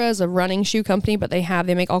 Altra is a running shoe company, but they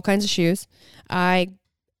make all kinds of shoes.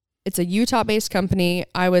 It's a Utah-based company.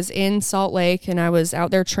 I was in Salt Lake and I was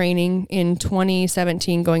out there training in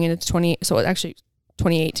 2017 going into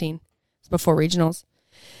 2018, before regionals.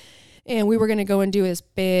 And we were going to go and do this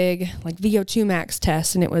big like VO2 max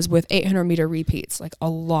test, and it was with 800 meter repeats, like a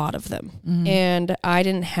lot of them. Mm-hmm. And I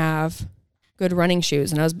didn't have good running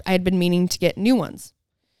shoes, and I had been meaning to get new ones.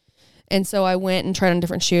 And so I went and tried on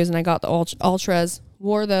different shoes, and I got the Ultras,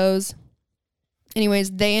 wore those. Anyways,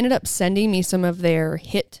 they ended up sending me some of their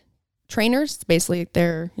HIT trainers, basically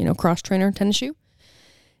their, cross trainer tennis shoe.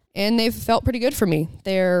 And they've felt pretty good for me.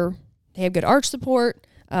 They have good arch support.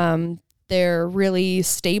 They're really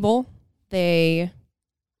stable. They're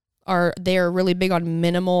really big on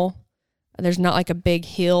minimal. There's not like a big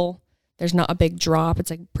hill. There's not a big drop. It's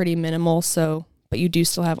like pretty minimal. But you do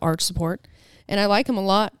still have arch support, and I like them a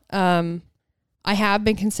lot. I have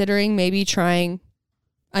been considering maybe trying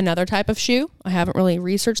another type of shoe. I haven't really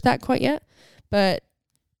researched that quite yet, but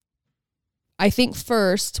I think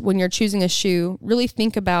first, when you're choosing a shoe, really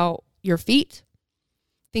think about your feet.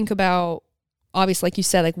 Think about, obviously, like you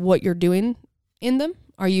said, like what you're doing in them.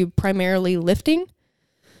 Are you primarily lifting?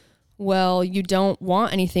 Well, you don't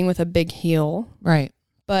want anything with a big heel. Right.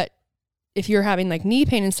 But if you're having like knee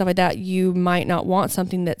pain and stuff like that, you might not want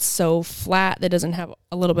something that's so flat that doesn't have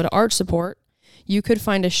a little bit of arch support. You could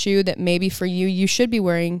find a shoe that maybe for you, you should be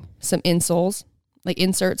wearing some insoles, like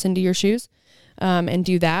inserts into your shoes, and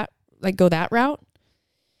do that, like go that route.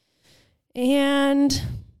 And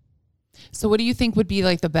so what do you think would be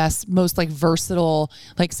like the best, most like versatile,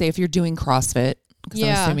 like say if you're doing CrossFit, because I'm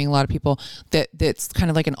assuming a lot of people that's kind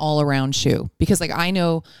of like an all around shoe, because like I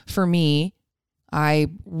know for me, I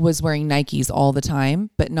was wearing Nikes all the time,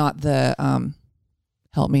 but not the,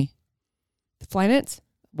 help me. The Flyknits?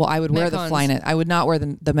 Well, I would wear the Flyknit. I would not wear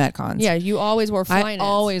the Metcons. Yeah, you always wore Flyknits. I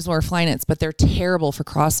always wore Flyknits, but they're terrible for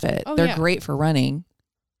CrossFit. They're great for running.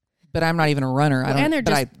 But I'm not even a runner. I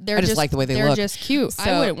just like the way they look. They're just cute. So,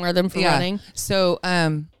 I wouldn't wear them for running. So,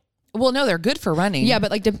 well, no, they're good for running. Yeah,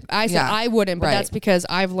 but like I said, I wouldn't. But that's because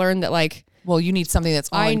I've learned that like, well, you need something that's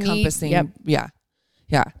all encompassing. Yeah.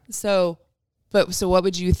 So what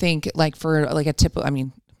would you think like for like a typical? I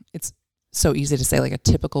mean, it's so easy to say like a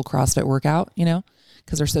typical CrossFit workout, you know,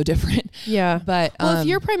 because they're so different. Yeah. But if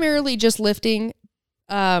you're primarily just lifting,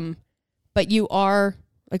 but you are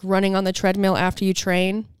like running on the treadmill after you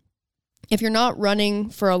train. If you're not running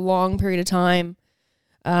for a long period of time,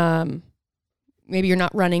 maybe you're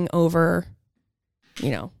not running over,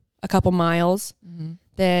 a couple miles,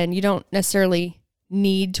 then you don't necessarily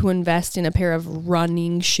need to invest in a pair of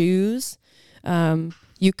running shoes.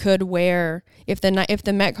 You could wear, if the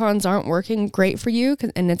Metcons aren't working great for you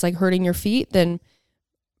and it's like hurting your feet, then,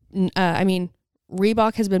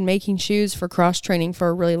 Reebok has been making shoes for cross training for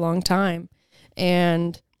a really long time,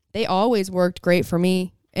 and they always worked great for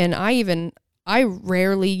me. And I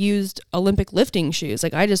rarely used Olympic lifting shoes.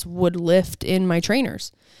 Like I just would lift in my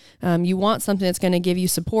trainers. You want something that's going to give you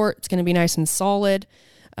support. It's going to be nice and solid.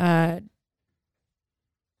 And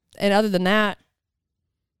other than that,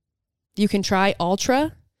 you can try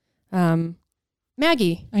Altra.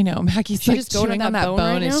 Maggie. I know. Maggie's like just going on that bone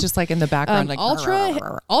right it's just like in the background. Like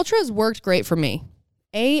Altra's worked great for me.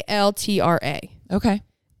 Altra. Okay.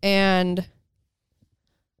 And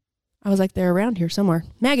I was like, they're around here somewhere.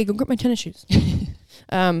 Maggie, go grab my tennis shoes.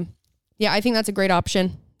 I think that's a great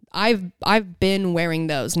option. I've been wearing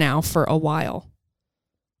those now for a while,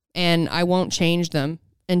 and I won't change them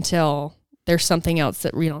until there's something else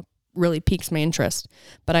that really piques my interest.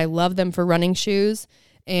 But I love them for running shoes,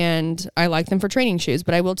 and I like them for training shoes.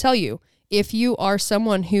 But I will tell you, if you are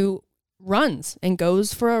someone who runs and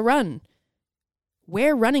goes for a run,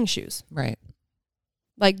 wear running shoes. Right.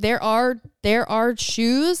 Like there are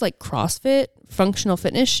shoes like CrossFit, functional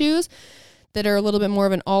fitness shoes that are a little bit more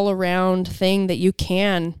of an all-around thing that you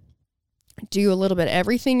can do a little bit of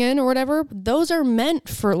everything in or whatever. Those are meant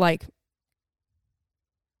for like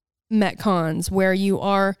Metcons where you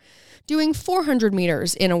are doing 400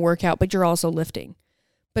 meters in a workout, but you're also lifting.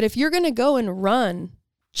 But if you're going to go and run,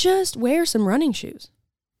 just wear some running shoes.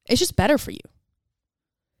 It's just better for you.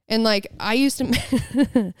 And like I used to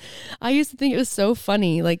think it was so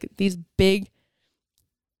funny, like these big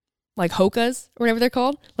like Hokas or whatever they're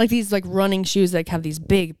called, like these like running shoes that have these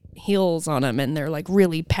big heels on them and they're like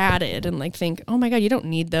really padded, and like think, oh my God, you don't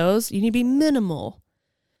need those. You need to be minimal.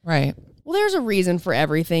 Right. Well, there's a reason for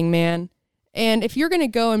everything, man. And if you're going to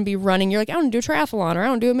go and be running, you're like, I don't do a triathlon or I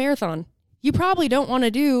don't do a marathon. You probably don't want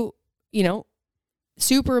to do,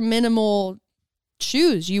 super minimal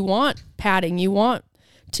shoes. You want padding. You want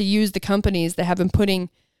to use the companies that have been putting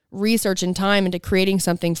research and time into creating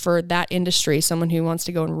something for that industry, someone who wants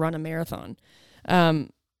to go and run a marathon.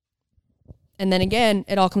 And then again,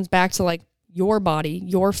 it all comes back to like your body,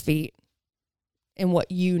 your feet, and what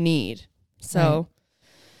you need. So,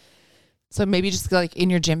 So maybe just like in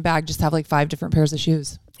your gym bag, just have like 5 different pairs of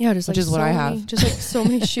shoes. Yeah, just which is what I have. Just like so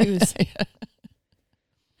many shoes. Yeah.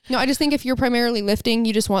 No, I just think if you're primarily lifting,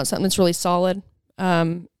 you just want something that's really solid.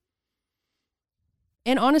 And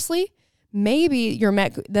honestly, maybe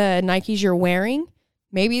the Nikes you're wearing,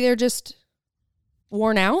 maybe they're just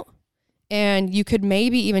worn out, and you could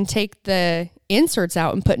maybe even take the inserts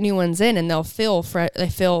out and put new ones in, and they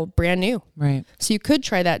feel brand new. Right. So you could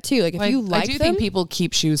try that too. Like if you like them. I do think people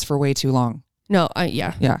keep shoes for way too long. No,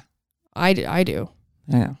 yeah. I do. I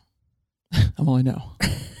know. I'm only know.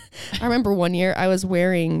 I remember one year I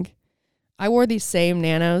wore these same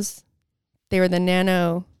Nanos. They were the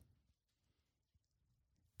Nano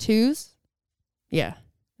 2s. Yeah.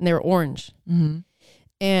 And they were orange. Mm-hmm.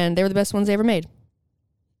 And they were the best ones they ever made.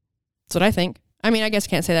 That's what I think. I mean, I guess I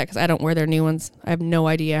can't say that because I don't wear their new ones. I have no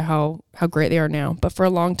idea how great they are now. But for a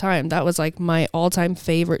long time, that was like my all-time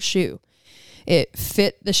favorite shoe. It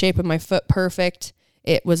fit the shape of my foot perfect.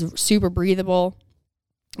 It was super breathable.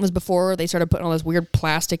 It was before they started putting all this weird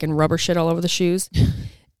plastic and rubber shit all over the shoes.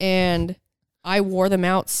 And I wore them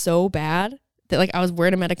out so bad that like I was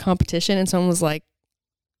wearing them at a competition and someone was like,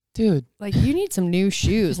 dude, like you need some new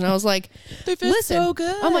shoes. And I was like, they fit listen, so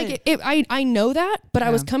good. I'm like, I know that, but I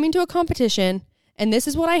was coming to a competition and this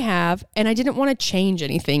is what I have. And I didn't want to change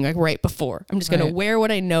anything like right before. I'm just going to wear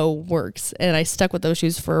what I know works. And I stuck with those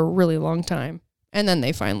shoes for a really long time. And then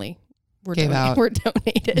they finally were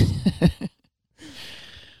donated.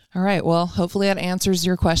 All right. Well, hopefully that answers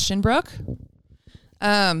your question, Brooke.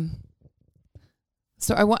 So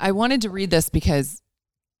I wanted to read this because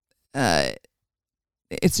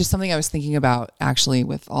it's just something I was thinking about actually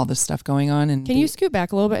with all this stuff going on. And can you scoot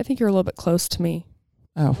back a little bit? I think you're a little bit close to me.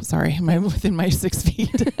 Oh, sorry. Am I within my 6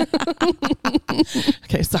 feet?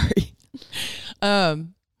 Okay, sorry.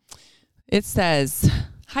 It says,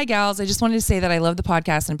 "Hi gals, I just wanted to say that I love the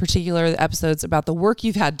podcast, in particular the episodes about the work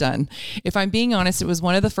you've had done. If I'm being honest, it was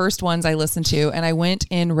one of the first ones I listened to and I went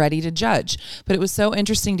in ready to judge, but it was so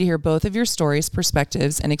interesting to hear both of your stories,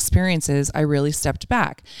 perspectives, and experiences. I really stepped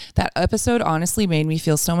back. That episode honestly made me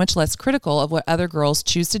feel so much less critical of what other girls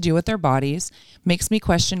choose to do with their bodies, makes me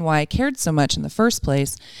question why I cared so much in the first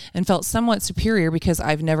place, and felt somewhat superior because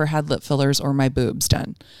I've never had lip fillers or my boobs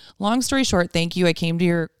done. Long story short, thank you. I came to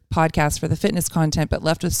your podcast for the fitness content, but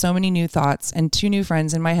left with so many new thoughts and 2 new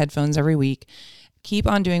friends in my headphones every week. Keep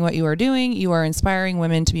on doing what you are doing. You are inspiring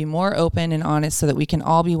women to be more open and honest so that we can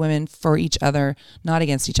all be women for each other, not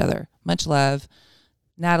against each other. Much love,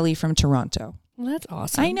 Natalie from Toronto." Well, that's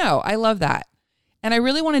awesome. I know. I love that. And I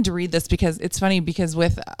really wanted to read this because it's funny because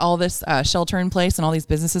with all this shelter in place and all these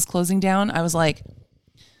businesses closing down, I was like,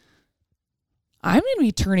 I'm going to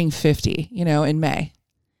be turning 50, in May.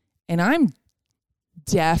 And I'm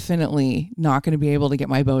definitely not going to be able to get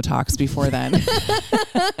my Botox before then.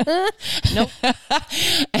 Nope.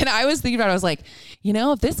 And I was thinking about it. I was like,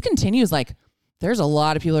 if this continues, like there's a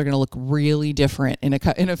lot of people that are going to look really different in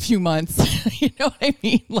a few months. You know what I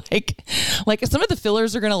mean? Like some of the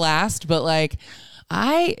fillers are going to last, but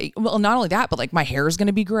not only that, but like my hair is going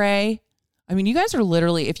to be gray. I mean, you guys are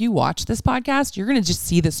literally, if you watch this podcast, you're going to just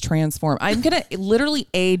see this transform. I'm going to literally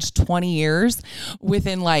age 20 years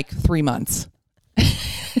within like 3 months.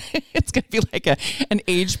 It's going to be like an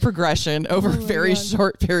age progression over a very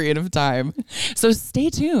short period of time. So stay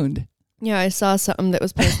tuned. Yeah, I saw something that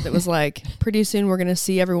was posted that was like, pretty soon we're going to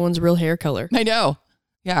see everyone's real hair color. I know.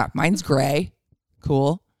 Yeah, mine's gray.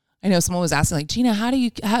 Cool. I know someone was asking like, Gina, what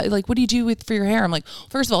do you do for your hair? I'm like,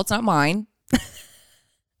 first of all, it's not mine.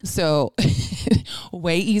 So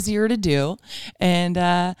way easier to do. And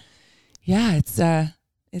it's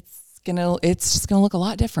just gonna look a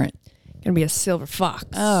lot different. Gonna be a silver fox.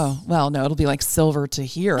 Oh, well, no, it'll be like silver to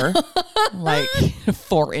here, like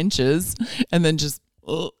 4 inches, and then just.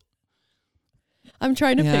 I'm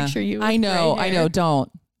trying to picture you. I know.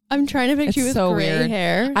 Don't. I'm trying to picture you with so gray weird.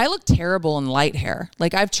 hair. I look terrible in light hair.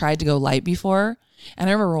 Like I've tried to go light before, and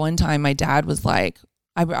I remember one time my dad was like,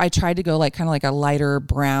 I tried to go like kind of like a lighter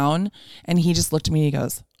brown, and he just looked at me and he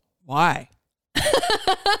goes, "Why?"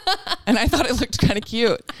 And I thought it looked kind of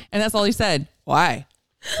cute, and that's all he said. "Why?"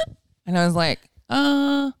 And I was like,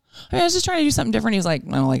 I was just trying to do something different. He was like,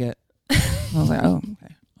 "I don't like it." And I was like, "Oh,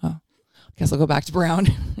 okay. Oh, I guess I'll go back to brown."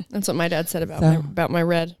 That's what my dad said about my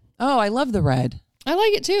red. Oh, I love the red. I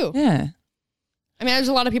like it too. Yeah. I mean, there's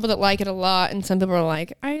a lot of people that like it a lot, and some people are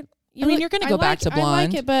like, you're going to go back to blonde. I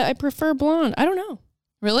like it, but I prefer blonde. I don't know.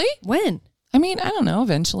 Really? When? I mean, I don't know.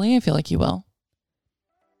 Eventually, I feel like you will.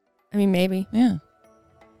 I mean, maybe. Yeah.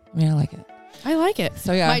 I mean, I like it. I like it.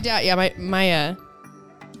 So yeah. My dad,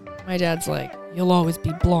 my dad's like, "You'll always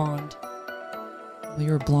be blonde. Well,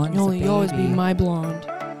 you're blonde. You'll always be my blonde."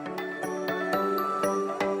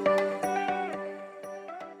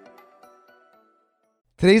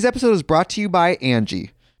 Today's episode is brought to you by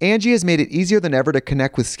Angie. Angie has made it easier than ever to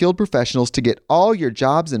connect with skilled professionals to get all your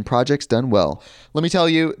jobs and projects done well. Let me tell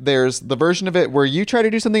you, there's the version of it where you try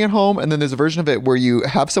to do something at home, and then there's a version of it where you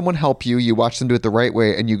have someone help you, you watch them do it the right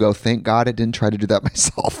way, and you go, thank God I didn't try to do that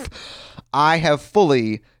myself. I have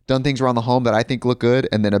fully done things around the home that I think look good,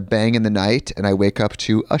 and then a bang in the night, and I wake up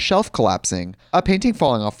to a shelf collapsing, a painting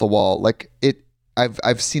falling off the wall.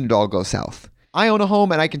 I've seen it all go south. I own a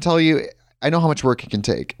home, and I can tell you, I know how much work it can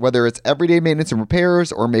take. Whether it's everyday maintenance and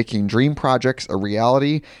repairs or making dream projects a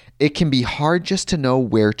reality, it can be hard just to know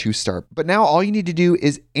where to start. But now all you need to do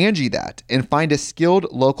is Angie that and find a skilled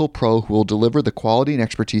local pro who will deliver the quality and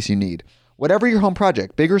expertise you need. Whatever your home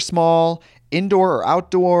project, big or small, indoor or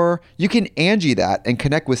outdoor, you can Angie that and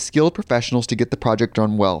connect with skilled professionals to get the project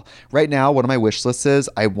done well. Right now, one of my wish lists is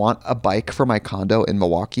I want a bike for my condo in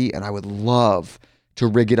Milwaukee, and I would love to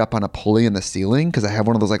rig it up on a pulley in the ceiling because I have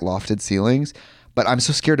one of those like lofted ceilings. But I'm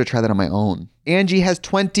so scared to try that on my own. Angie has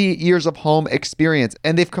 20 years of home experience,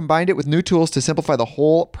 and they've combined it with new tools to simplify the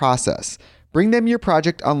whole process. Bring them your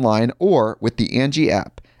project online or with the Angie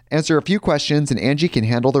app. Answer a few questions and Angie can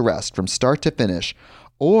handle the rest from start to finish,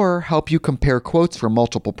 or help you compare quotes from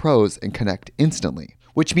multiple pros and connect instantly,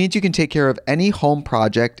 which means you can take care of any home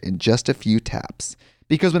project in just a few taps.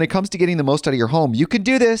 Because when it comes to getting the most out of your home, you can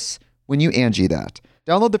do this when you Angie that.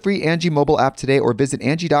 Download the free Angie mobile app today or visit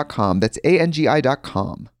Angie.com. That's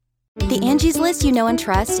ANGI.com. The Angie's List you know and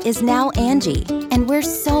trust is now Angie, and we're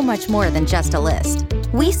so much more than just a list.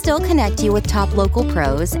 We still connect you with top local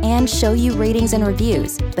pros and show you ratings and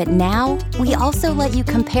reviews, but now we also let you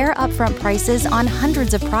compare upfront prices on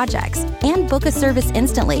hundreds of projects and book a service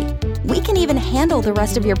instantly. We can even handle the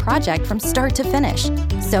rest of your project from start to finish.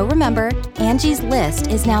 So remember, Angie's List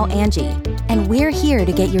is now Angie, and we're here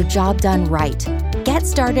to get your job done right. Get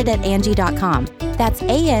started at Angie.com. That's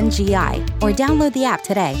ANGI, or download the app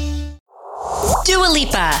today. Dua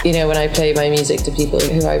Lipa. You know, when I play my music to people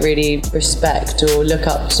who I really respect or look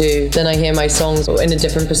up to, then I hear my songs in a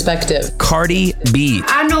different perspective. Cardi B.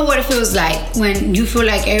 I know what it feels like when you feel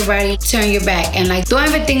like everybody turn your back and like don't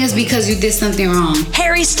ever think it's because you did something wrong.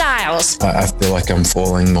 Harry Styles. I feel like I'm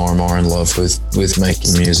falling more and more in love with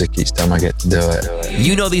making music each time I get to do it.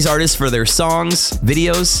 You know these artists for their songs,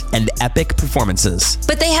 videos, and epic performances.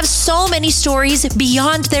 But they have so many stories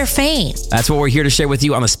beyond their fame. That's what we're here to share with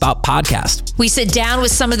you on the Spout Podcast. We sit down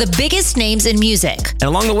with some of the biggest names in music. And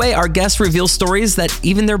along the way, our guests reveal stories that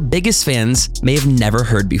even their biggest fans may have never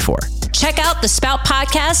heard before. Check out the Spout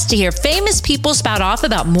Podcast to hear famous people spout off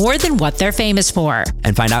about more than what they're famous for.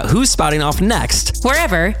 And find out who's spouting off next,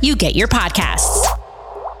 wherever you get your podcasts.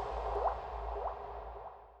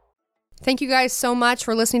 Thank you guys so much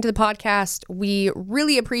for listening to the podcast. We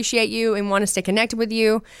really appreciate you and want to stay connected with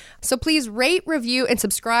you. So please rate, review, and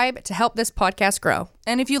subscribe to help this podcast grow.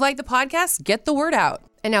 And if you like the podcast, get the word out.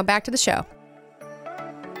 And now back to the show.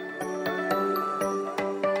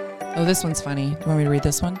 Oh, this one's funny. You want me to read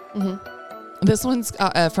this one? Mm-hmm. This one's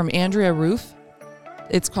from Andrea Roof.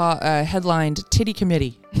 It's called headlined Titty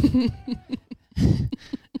Committee.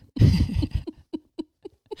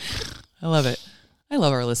 I love it. I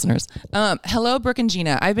love our listeners. Hello, Brooke and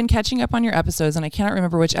Gina. I've been catching up on your episodes, and I cannot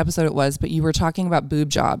remember which episode it was, but you were talking about boob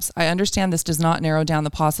jobs. I understand this does not narrow down the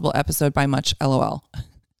possible episode by much, LOL.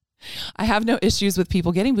 I have no issues with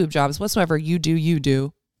people getting boob jobs whatsoever. You do, you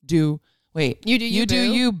do. Wait. You do, you do,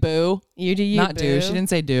 boo. you boo. You do, you Not boo. do. She didn't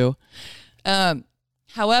say do.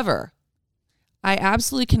 However, I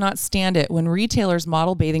absolutely cannot stand it when retailers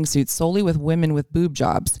model bathing suits solely with women with boob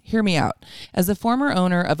jobs. Hear me out. As a former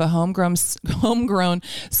owner of a homegrown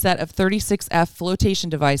set of 36F flotation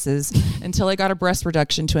devices until I got a breast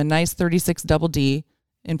reduction to a nice 36 double D,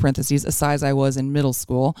 in parentheses, a size I was in middle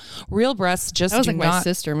school, real breasts just That was do like not... my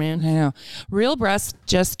sister, man. I know. Real breasts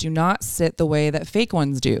just do not sit the way that fake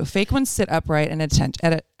ones do. Fake ones sit upright and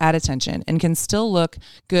at attention and can still look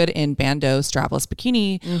good in bandeau strapless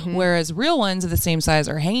bikini, whereas real ones of the same size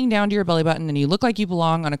are hanging down to your belly button and you look like you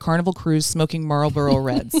belong on a Carnival cruise smoking Marlboro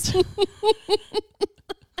Reds.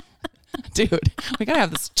 Dude, we gotta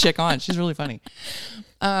have this chick on. She's really funny.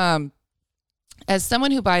 As someone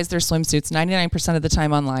who buys their swimsuits 99% of the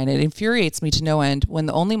time online, it infuriates me to no end when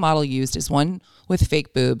the only model used is one with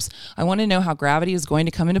fake boobs. I want to know how gravity is going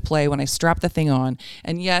to come into play when I strap the thing on.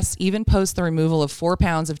 And yes, even post the removal of 4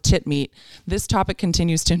 pounds of tit meat, this topic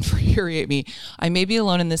continues to infuriate me. I may be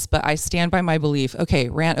alone in this, but I stand by my belief. Okay,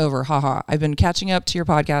 rant over, haha. I've been catching up to your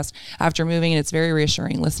podcast after moving, and it's very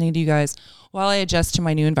reassuring listening to you guys while I adjust to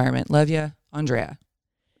my new environment. Love ya, Andrea.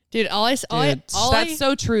 Dude, That's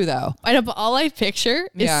so true, though. I know, but all I picture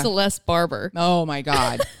is Celeste Barber. Oh my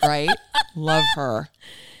God! Right? Love her.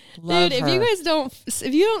 Dude, if you guys don't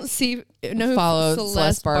know follow who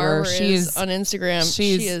Celeste Barber, is on Instagram,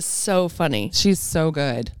 she is so funny. She's so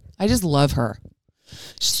good. I just love her.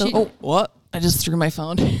 What? I just threw my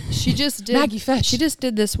phone. She just did Maggie Fish. She just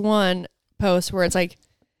did this one post where it's like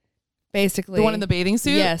basically the one in the bathing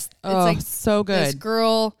suit. Yes, it's like so good. This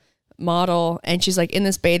girl model, and she's like in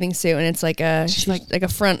this bathing suit, and it's like she's like a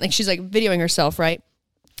front, like she's like videoing herself, right,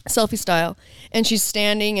 selfie style, and she's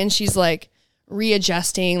standing and she's like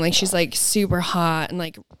readjusting, like she's like super hot and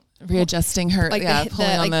like readjusting her, like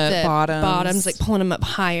pulling on the bottoms, like pulling them up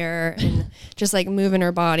higher and just like moving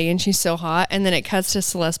her body, and she's so hot. And then it cuts to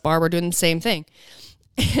Celeste Barber doing the same thing.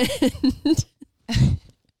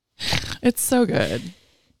 It's so good.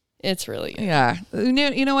 It's really good. Yeah.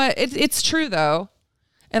 You know what? It's true though.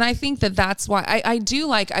 And I think that's why I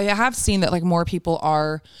have seen that like more people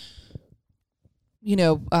are,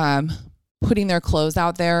 putting their clothes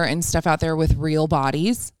out there and stuff out there with real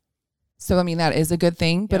bodies. So, I mean, that is a good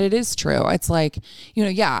thing, but it is true. It's like, you know,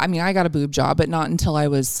 yeah, I mean, I got a boob job, but not until I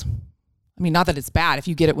was, I mean, not that it's bad if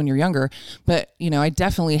you get it when you're younger, but, you know, I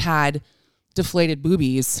definitely had deflated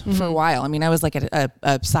boobies for a while. I mean, I was like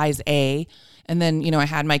a size A, and then, you know, I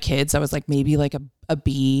had my kids. I was like maybe like a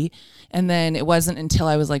B. And then it wasn't until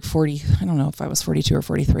I was like 40, I don't know if I was 42 or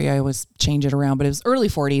 43, I always change it around, but it was early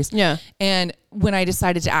 40s. Yeah. And when I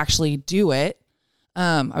decided to actually do it,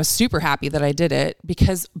 I was super happy that I did it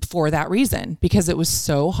because for that reason, because it was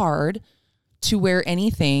so hard to wear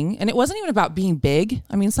anything. And it wasn't even about being big.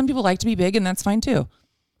 I mean, some people like to be big and that's fine too.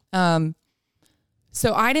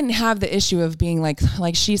 So I didn't have the issue of being like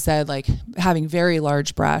she said, like having very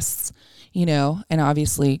large breasts, you know, and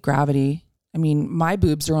obviously gravity. I mean, my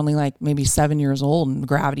boobs are only like maybe 7 years old and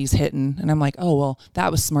gravity's hitting. And I'm like, oh, well, that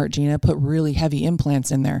was smart, Gina. Put really heavy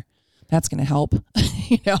implants in there. That's going to help,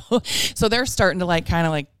 you know? So they're starting to like, kind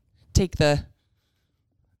of like take the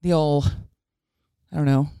old, I don't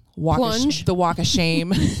know, walk of shame,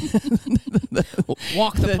 walk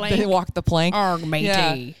the plank. Walk the plank. Arg,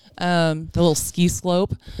 matey. Yeah. The little ski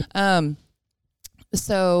slope.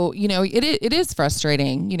 So, you know, it is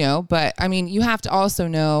frustrating, you know, but I mean, you have to also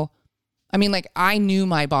know, I mean, like I knew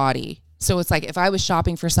my body. So it's like, if I was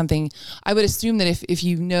shopping for something, I would assume that if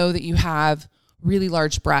you know that you have really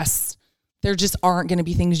large breasts, there just aren't going to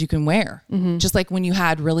be things you can wear. Mm-hmm. Just like when you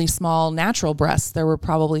had really small natural breasts, there were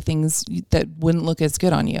probably things that wouldn't look as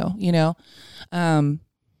good on you, you know?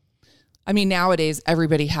 I mean, nowadays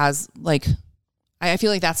everybody has like, I feel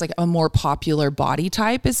like that's like a more popular body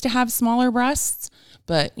type is to have smaller breasts.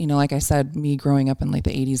 But, you know, like I said, me growing up in like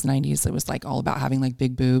the 80s, 90s, it was like all about having like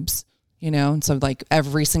big boobs, you know? And so like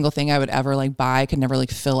every single thing I would ever like buy could never like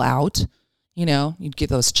fill out. You know, you'd get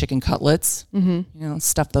those chicken cutlets, you know,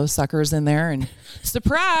 stuff those suckers in there and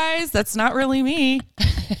surprise, that's not really me.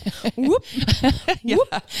 Whoop. Yeah.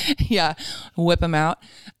 Yeah. Whip them out.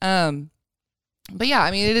 But yeah,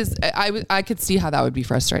 I mean, it is, I could see how that would be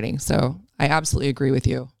frustrating. So I absolutely agree with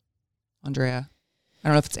you, Andrea. I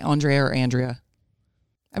don't know if it's Andrea or Andrea.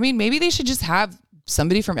 I mean, maybe they should just have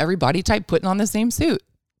somebody from every body type putting on the same suit.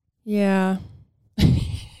 Yeah.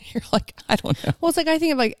 You're like, I don't know. Well, it's like, I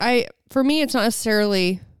think of like, for me, it's not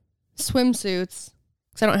necessarily swimsuits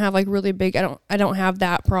because I don't have like really big, I don't have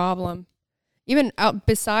that problem. Even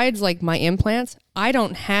besides like my implants, I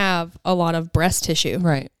don't have a lot of breast tissue.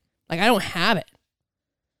 Right. Like I don't have it.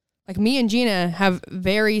 Like me and Gina have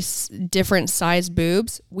very different size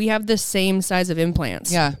boobs. We have the same size of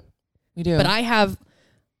implants. Yeah, we do. But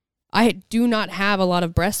I do not have a lot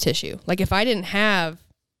of breast tissue. Like if I didn't have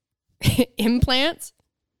implants,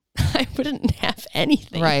 I wouldn't have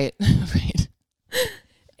anything. Right. Right.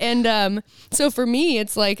 And so for me,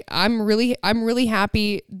 it's like I'm really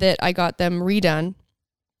happy that I got them redone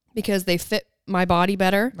because they fit my body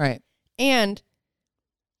better. Right. And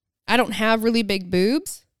I don't have really big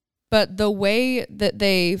boobs, but the way that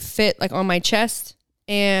they fit like on my chest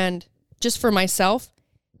and just for myself,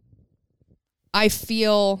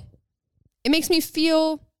 it makes me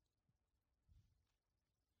feel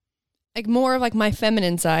like more of like my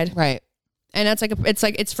feminine side. Right. And that's like,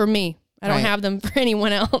 it's for me. I don't have them for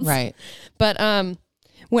anyone else. Right. But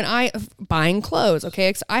when buying clothes,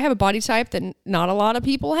 okay, I have a body type that not a lot of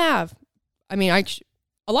people have. I mean,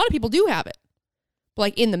 a lot of people do have it. But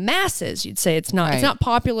like in the masses, you'd say it's not. Right. It's not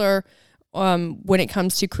popular when it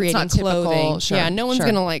comes to creating clothing. Typical, sure, yeah, no one's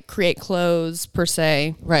gonna like create clothes per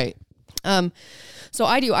se. Right. So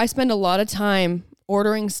I spend a lot of time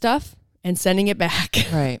ordering stuff and sending it back.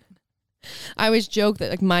 Right. I always joke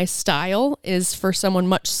that like my style is for someone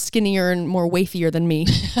much skinnier and more wafier than me.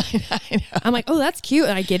 I know. I'm like, oh, that's cute.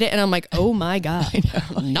 And I get it. And I'm like, oh my God,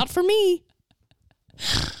 not for me.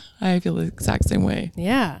 I feel the exact same way.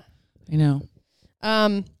 Yeah. I know.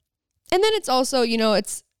 And then it's also, you know,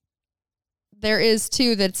 there is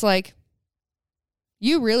too, that it's like,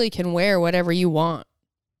 you really can wear whatever you want.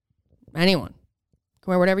 Anyone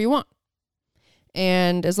can wear whatever you want.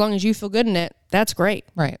 And as long as you feel good in it, that's great.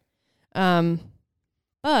 Right.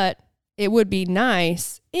 But it would be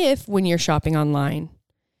nice if when you're shopping online,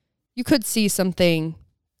 you could see something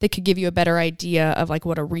that could give you a better idea of like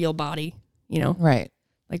what a real body, you know, right.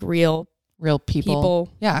 Like real people.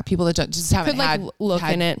 Yeah. People that just haven't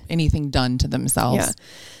had anything done to themselves. Yeah.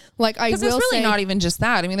 Like I will it's really not even just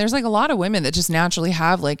that. I mean, there's like a lot of women that just naturally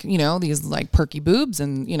have like, you know, these like perky boobs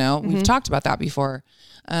and, you know, we've talked about that before.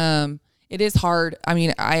 It is hard. I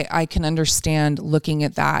mean, I can understand looking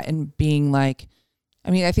at that and being like, I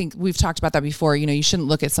mean, I think we've talked about that before. You know, you shouldn't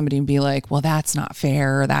look at somebody and be like, well, that's not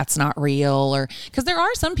fair. Or, that's not real. Or because there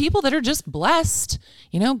are some people that are just blessed,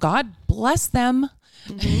 you know, God bless them.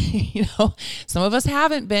 You know, some of us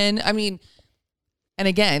haven't been. I mean, and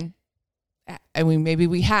again, maybe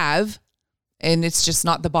we have, and it's just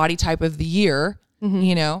not the body type of the year,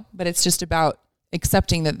 you know, but it's just about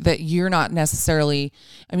accepting that you're not necessarily,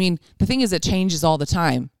 I mean, the thing is it changes all the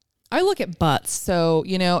time. I look at butts. So,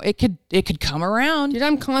 you know, it could come around. Dude,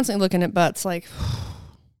 I'm constantly looking at butts like,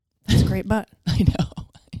 that's a great butt. I know.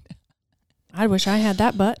 I wish I had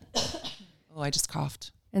that butt. Oh, I just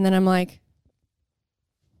coughed. And then I'm like,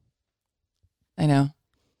 I know.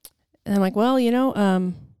 And I'm like, well, you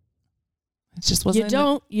know, it just wasn't.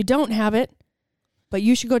 You don't have it, but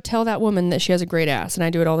you should go tell that woman that she has a great ass. And I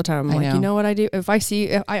do it all the time. I'm like, you know what I do? If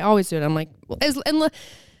I always do it. I'm like, well,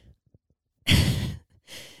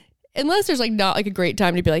 unless there's like not like a great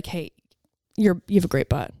time to be like, hey, you have a great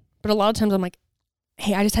butt. But a lot of times I'm like,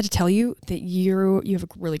 hey, I just had to tell you that you have a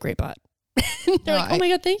really great butt. They're like, oh my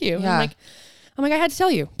God, thank you. Yeah. I'm like, I had to tell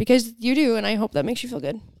you because you do. And I hope that makes you feel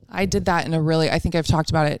good. I did that I think I've talked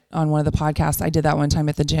about it on one of the podcasts. I did that one time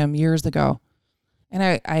at the gym years ago.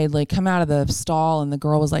 And I like come out of the stall and the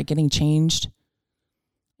girl was like getting changed.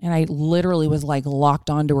 And I literally was like locked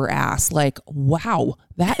onto her ass. Like, wow,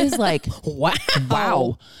 that is like,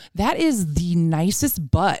 wow, that is the nicest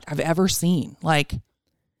butt I've ever seen. Like,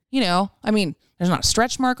 you know, I mean, there's not a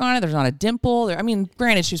stretch mark on it. There's not a dimple. I mean,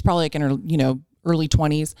 granted, she was probably like in her, you know, early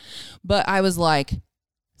 20s, but I was like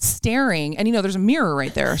staring and, you know, there's a mirror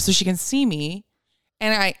right there so she can see me.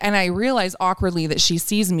 And I realize awkwardly that she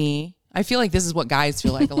sees me. I feel like this is what guys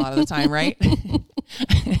feel like a lot of the time, right?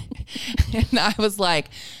 And I was like,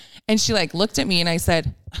 and she like looked at me and I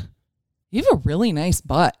said, you have a really nice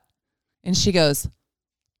butt. And she goes,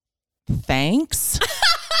 thanks.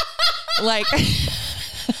 Like, and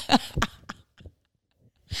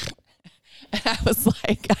I was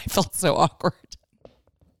like, I felt so awkward.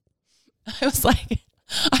 I was like,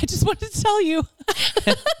 I just wanted to tell you.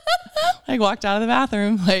 I walked out of the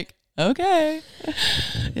bathroom like, okay.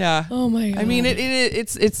 Yeah. Oh my God. I mean,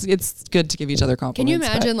 it's good to give each other compliments. Can you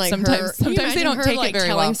imagine like sometimes they don't take it very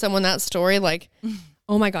telling well. someone that story like,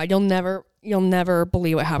 oh my God, you'll never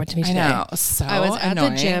believe what happened to me today. I know. So I was at the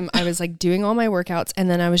gym. I was like doing all my workouts and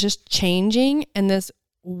then I was just changing and this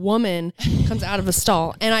woman comes out of a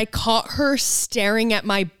stall and I caught her staring at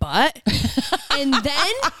my butt. And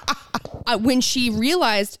then when she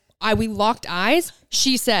realized we locked eyes,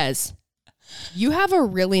 she says, you have a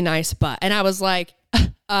really nice butt. And I was like,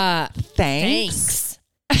 thanks.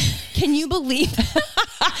 Can you believe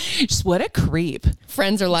just what a creep.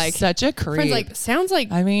 Friends are like, such a creep. Friends like, sounds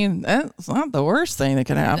like, I mean, that's not the worst thing that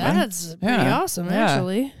could happen. That's pretty awesome,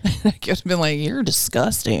 actually. I could have been like, you're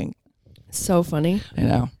disgusting. So funny. I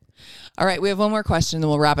know. All right. We have one more question, then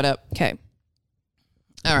we'll wrap it up. Okay.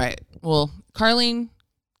 All right. Well, Carlene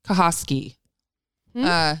Kahosky.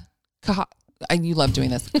 You love doing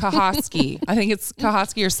this. Kahosky. I think it's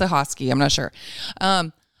Kahosky or Sahosky. I'm not sure.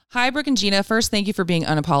 Hi, Brooke and Gina. First, thank you for being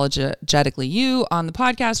unapologetically you on the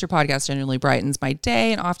podcast. Your podcast genuinely brightens my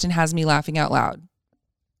day and often has me laughing out loud.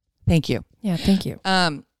 Thank you. Yeah, thank you.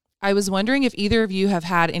 I was wondering if either of you have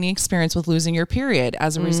had any experience with losing your period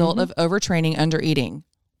as a result of overtraining, undereating,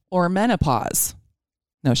 or menopause.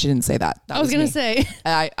 No, she didn't say that. I was going to say.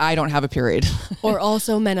 I don't have a period. Or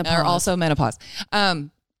also menopause.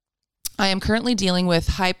 I am currently dealing with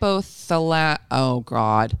oh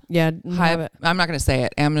God. Yeah. I'm not going to say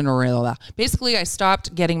it. Amenorrhea. Basically, I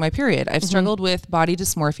stopped getting my period. I've struggled with body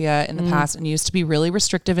dysmorphia in the past and used to be really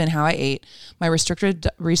restrictive in how I ate. My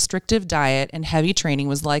restrictive diet and heavy training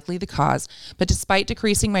was likely the cause. But despite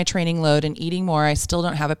decreasing my training load and eating more, I still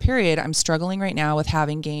don't have a period. I'm struggling right now with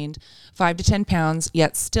having gained 5 to 10 pounds,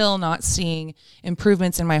 yet still not seeing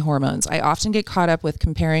improvements in my hormones. I often get caught up with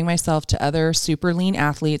comparing myself to other super lean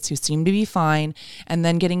athletes who seem to be fine and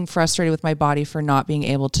then getting frustrated with my body for not being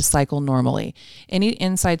able to cycle normally. Any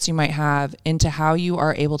insights you might have into how you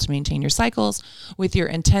are able to maintain your cycles with your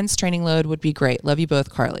intense training load would be great. Love you both,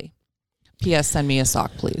 Carly. P.S. Send me a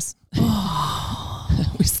sock, please.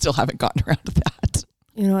 We still haven't gotten around to that.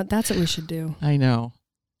 You know what? That's what we should do. I know.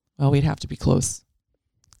 Well, we'd have to be close.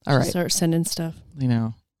 All right. Start sending stuff. I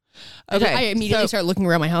know. Okay. I immediately start looking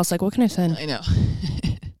around my house like, what can I send? I know.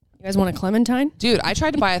 You guys want a Clementine? Dude, I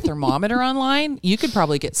tried to buy a thermometer online. You could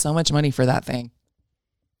probably get so much money for that thing.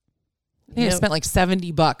 I think I spent like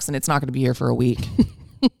 $70 and it's not going to be here for a week.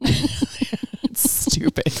 It's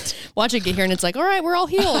stupid. Watch it get here and it's like, all right, we're all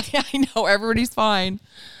healed. I know. Everybody's fine.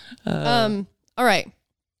 All right.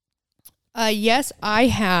 Yes, I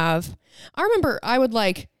have. I remember I would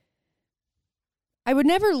like, I would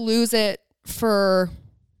never lose it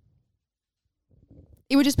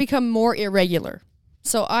it would just become more irregular.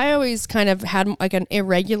 So I always kind of had like an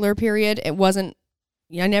irregular period. It wasn't,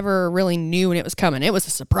 I never really knew when it was coming. It was a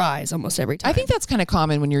surprise almost every time. I think that's kind of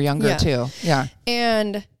common when you're younger too. Yeah.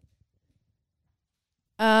 And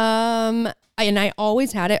I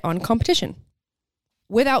always had it on competition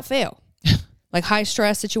without fail. Like high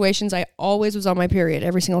stress situations, I always was on my period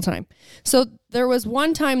every single time. So there was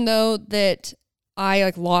one time though that I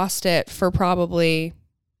like lost it for probably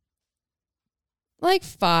like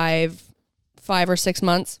 5 or 6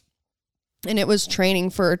 months. And it was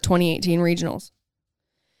training for 2018 regionals.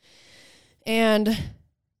 And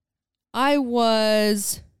I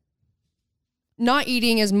was not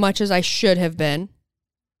eating as much as I should have been,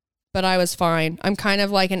 but I was fine. I'm kind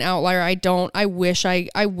of like an outlier. I wish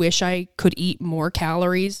I could eat more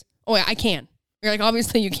calories. Oh, yeah, I can. You're like,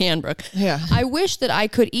 obviously you can, Brooke. Yeah. I wish that I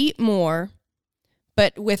could eat more,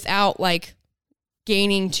 but without like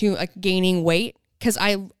gaining weight. Cause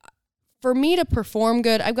for me to perform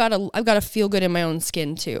good, I've got to feel good in my own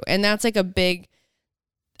skin too. And that's like a big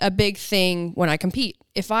thing when I compete.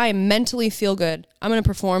 If I mentally feel good, I'm going to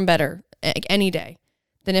perform better any day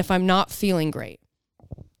than if I'm not feeling great.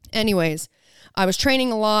 Anyways, I was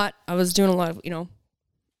training a lot. I was doing a lot of,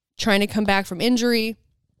 trying to come back from injury.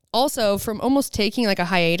 Also from almost taking like a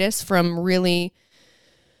hiatus from really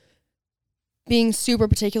being super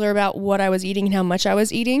particular about what I was eating and how much I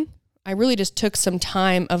was eating. I really just took some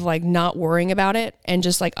time of like not worrying about it and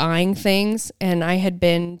just like eyeing things. And I had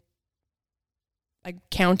been like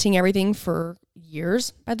counting everything for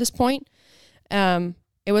years at this point.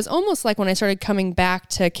 It was almost like when I started coming back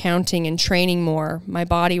to counting and training more, my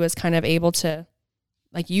body was kind of able to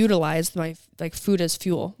like utilize my like food as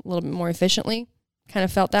fuel a little bit more efficiently. Kind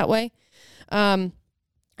of felt that way. I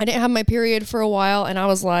didn't have my period for a while and I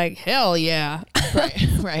was like, hell yeah.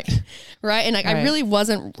 Right. And like, I really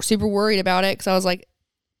wasn't super worried about it because I was like,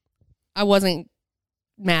 I wasn't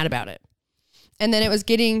mad about it. And then it was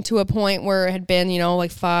getting to a point where it had been,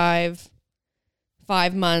 like 5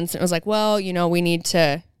 months. And it was like, well, you need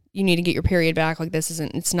to get your period back. Like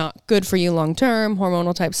it's not good for you long-term,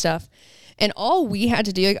 hormonal type stuff. And all we had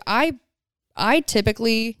to do, like I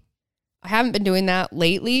haven't been doing that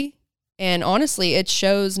lately. And honestly, it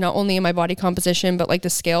shows not only in my body composition, but like the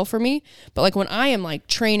scale for me. But like when I am like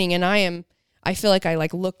training and I feel like I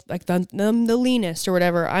like look like the leanest or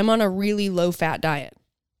whatever, I'm on a really low fat diet,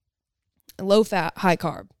 low fat, high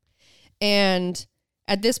carb. And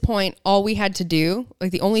at this point, all we had to do,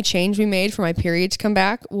 like the only change we made for my period to come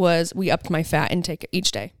back was we upped my fat intake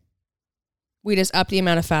each day. We just upped the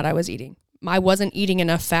amount of fat I was eating. I wasn't eating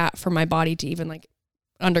enough fat for my body to even like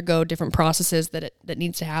undergo different processes that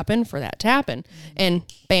needs to happen for that to happen. And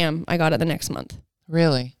bam, I got it the next month.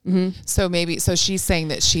 Really? Mm-hmm. So she's saying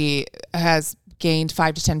that she has gained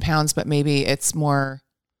 5 to 10 pounds, but maybe it's more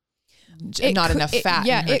not enough fat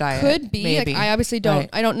in her diet. Yeah, it could be. Maybe. Like, I obviously don't. Right.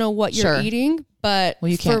 I don't know what you're eating, but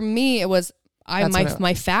for me, it was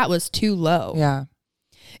my fat was too low. Yeah,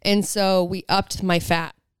 and so we upped my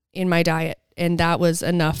fat in my diet, and that was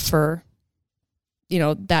enough for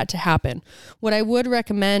that to happen. What I would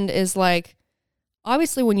recommend is like,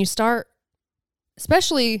 obviously, when you start,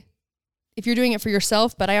 especially if you're doing it for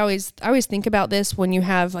yourself, but I always think about this when you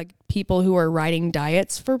have like people who are writing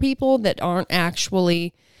diets for people that aren't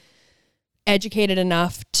actually educated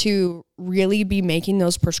enough to really be making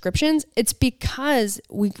those prescriptions. It's because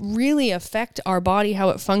we really affect our body,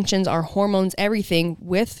 how it functions, our hormones, everything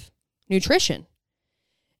with nutrition.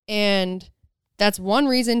 And that's one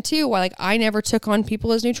reason too why like I never took on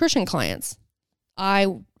people as nutrition clients. I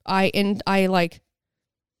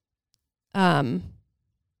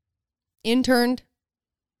interned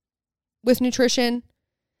with nutrition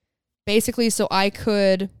basically so I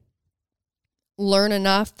could learn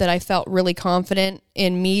enough that I felt really confident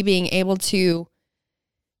in me being able to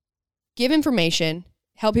give information,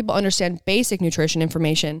 help people understand basic nutrition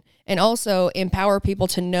information, and also empower people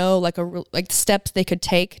to know like the steps they could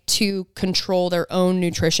take to control their own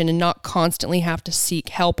nutrition and not constantly have to seek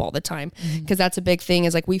help all the time. Because that's a big thing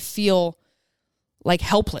is like we feel like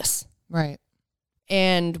helpless. Right.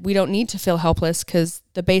 And we don't need to feel helpless because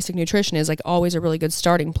the basic nutrition is like always a really good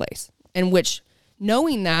starting place, and which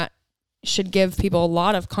knowing that should give people a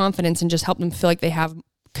lot of confidence and just help them feel like they have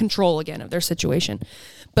control again of their situation.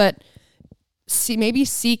 But maybe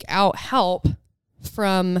seek out help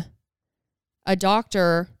from a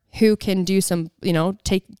doctor who can do some,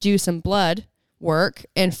 do some blood work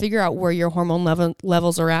and figure out where your hormone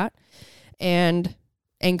levels are at and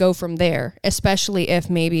go from there, especially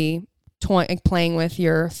if maybe playing with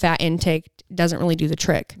your fat intake doesn't really do the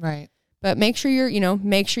trick. Right. But make sure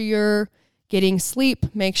you're getting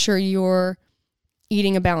sleep, make sure you're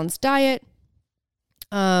eating a balanced diet.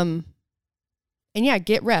 And yeah,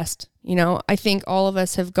 get rest. I think all of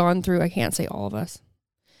us have gone through, I can't say all of us.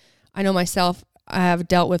 I know myself, I have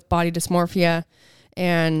dealt with body dysmorphia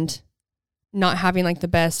and not having like the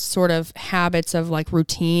best sort of habits of like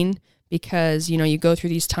routine, because, you go through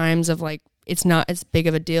these times of like, it's not as big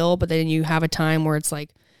of a deal, but then you have a time where it's like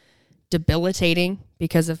debilitating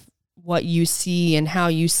because of what you see and how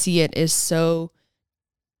you see it is so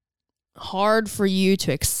hard for you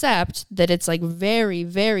to accept that it's like very,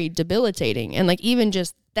 very debilitating. And like even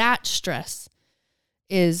just that stress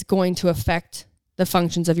is going to affect the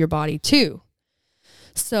functions of your body too.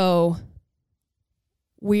 So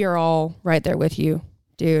we are all right there with you,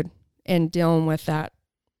 dude, and dealing with that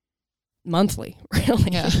monthly,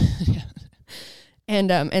 really. Yeah.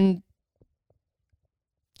 And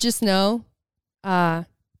just know,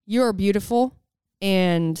 you're beautiful,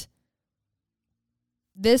 and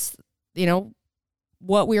this,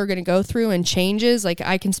 what we are going to go through and changes, like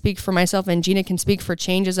I can speak for myself and Gina can speak for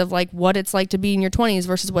changes of like what it's like to be in your 20s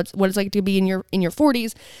versus what it's like to be in your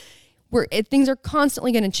 40s, where things are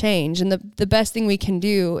constantly going to change. And the best thing we can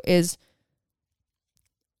do is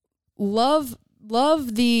love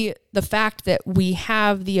the fact that we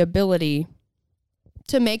have the ability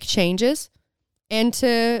to make changes and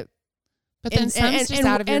to, but then some's just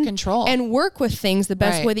out of your control, and work with things the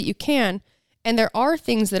best way that you can. And there are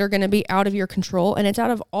things that are going to be out of your control, and it's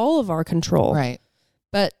out of all of our control. Right.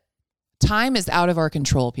 But time is out of our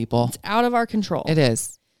control, people. It's out of our control. It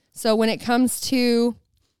is. So when it comes to,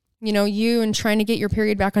 you and trying to get your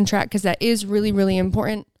period back on track, because that is really, really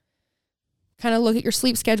important, kind of look at your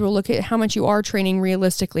sleep schedule, look at how much you are training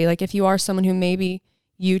realistically. Like if you are someone who maybe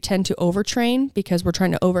you tend to overtrain because we're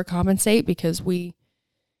trying to overcompensate because we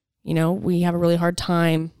have a really hard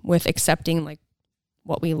time with accepting like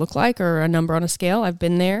what we look like or a number on a scale. I've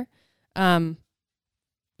been there.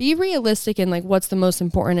 Be realistic in like what's the most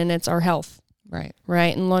important, and it's our health. Right.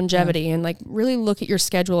 Right. And longevity, and like really look at your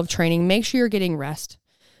schedule of training. Make sure you're getting rest.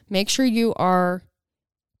 Make sure you are,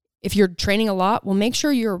 if you're training a lot, well, make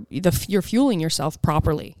sure you're fueling yourself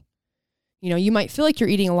properly. You might feel like you're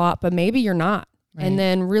eating a lot, but maybe you're not. Right. And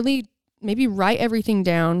then really maybe write everything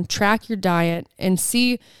down, track your diet, and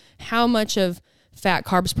see how much of fat,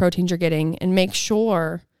 carbs, proteins you're getting, and make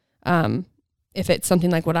sure, if it's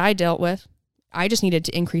something like what I dealt with, I just needed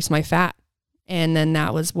to increase my fat. And then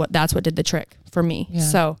that's what did the trick for me. Yeah.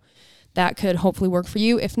 So that could hopefully work for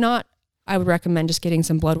you. If not, I would recommend just getting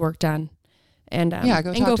some blood work done and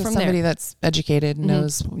go talk to somebody that's educated and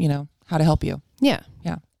knows, how to help you. Yeah.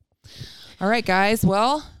 Yeah. All right, guys.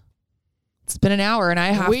 Well, it's been an hour and I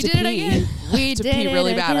have to pee. We to did pee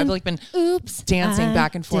really bad. I've like been dancing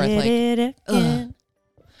back and forth like,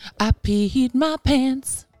 I peed my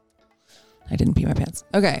pants. I didn't pee my pants.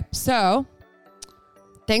 Okay, so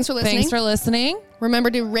thanks for listening.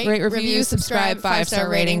 Remember to rate, review, subscribe, 5-star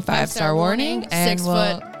rating, 5-star warning, and 6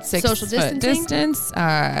 foot social distance.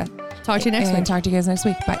 Talk to you next week. Talk to you guys next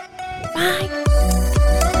week. Bye. Bye.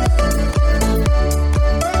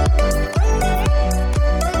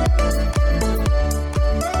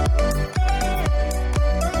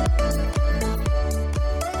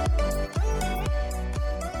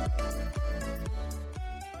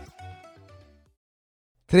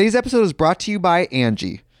 Today's episode is brought to you by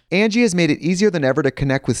Angie. Angie has made it easier than ever to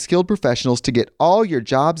connect with skilled professionals to get all your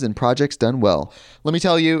jobs and projects done well. Let me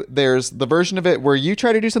tell you, there's the version of it where you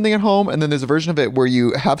try to do something at home, and then there's a version of it where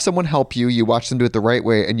you have someone help you, you watch them do it the right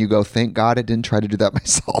way, and you go, thank God I didn't try to do that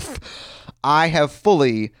myself. I have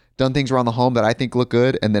fully done things around the home that I think look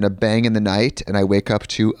good, and then a bang in the night, and I wake up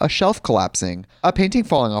to a shelf collapsing, a painting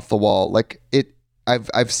falling off the wall.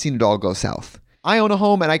 I've seen it all go south. I own a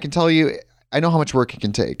home, and I can tell you, I know how much work it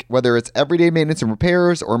can take. Whether it's everyday maintenance and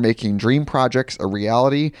repairs or making dream projects a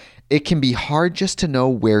reality, it can be hard just to know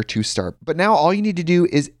where to start. But now all you need to do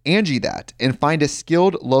is Angie that and find a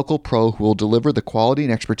skilled local pro who will deliver the quality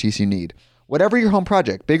and expertise you need. Whatever your home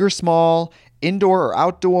project, big or small, indoor or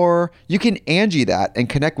outdoor, you can Angie that and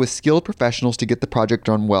connect with skilled professionals to get the project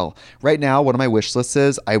done well. Right now, one of my wish lists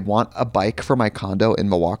is I want a bike for my condo in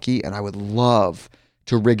Milwaukee, and I would love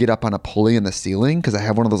to rig it up on a pulley in the ceiling because I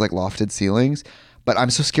have one of those like lofted ceilings, but I'm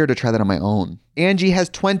so scared to try that on my own. Angie has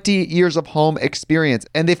 20 years of home experience,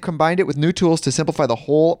 and they've combined it with new tools to simplify the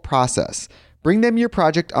whole process. Bring them your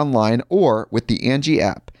project online or with the Angie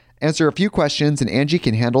app. Answer a few questions and Angie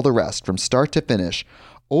can handle the rest from start to finish,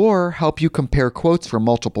 or help you compare quotes from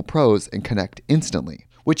multiple pros and connect instantly,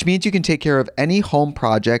 which means you can take care of any home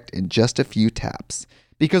project in just a few taps.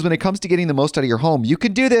 Because when it comes to getting the most out of your home, you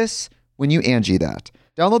can do this when you Angie that.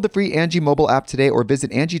 Download the free Angie mobile app today or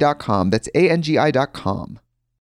visit Angie.com. That's ANGI.com.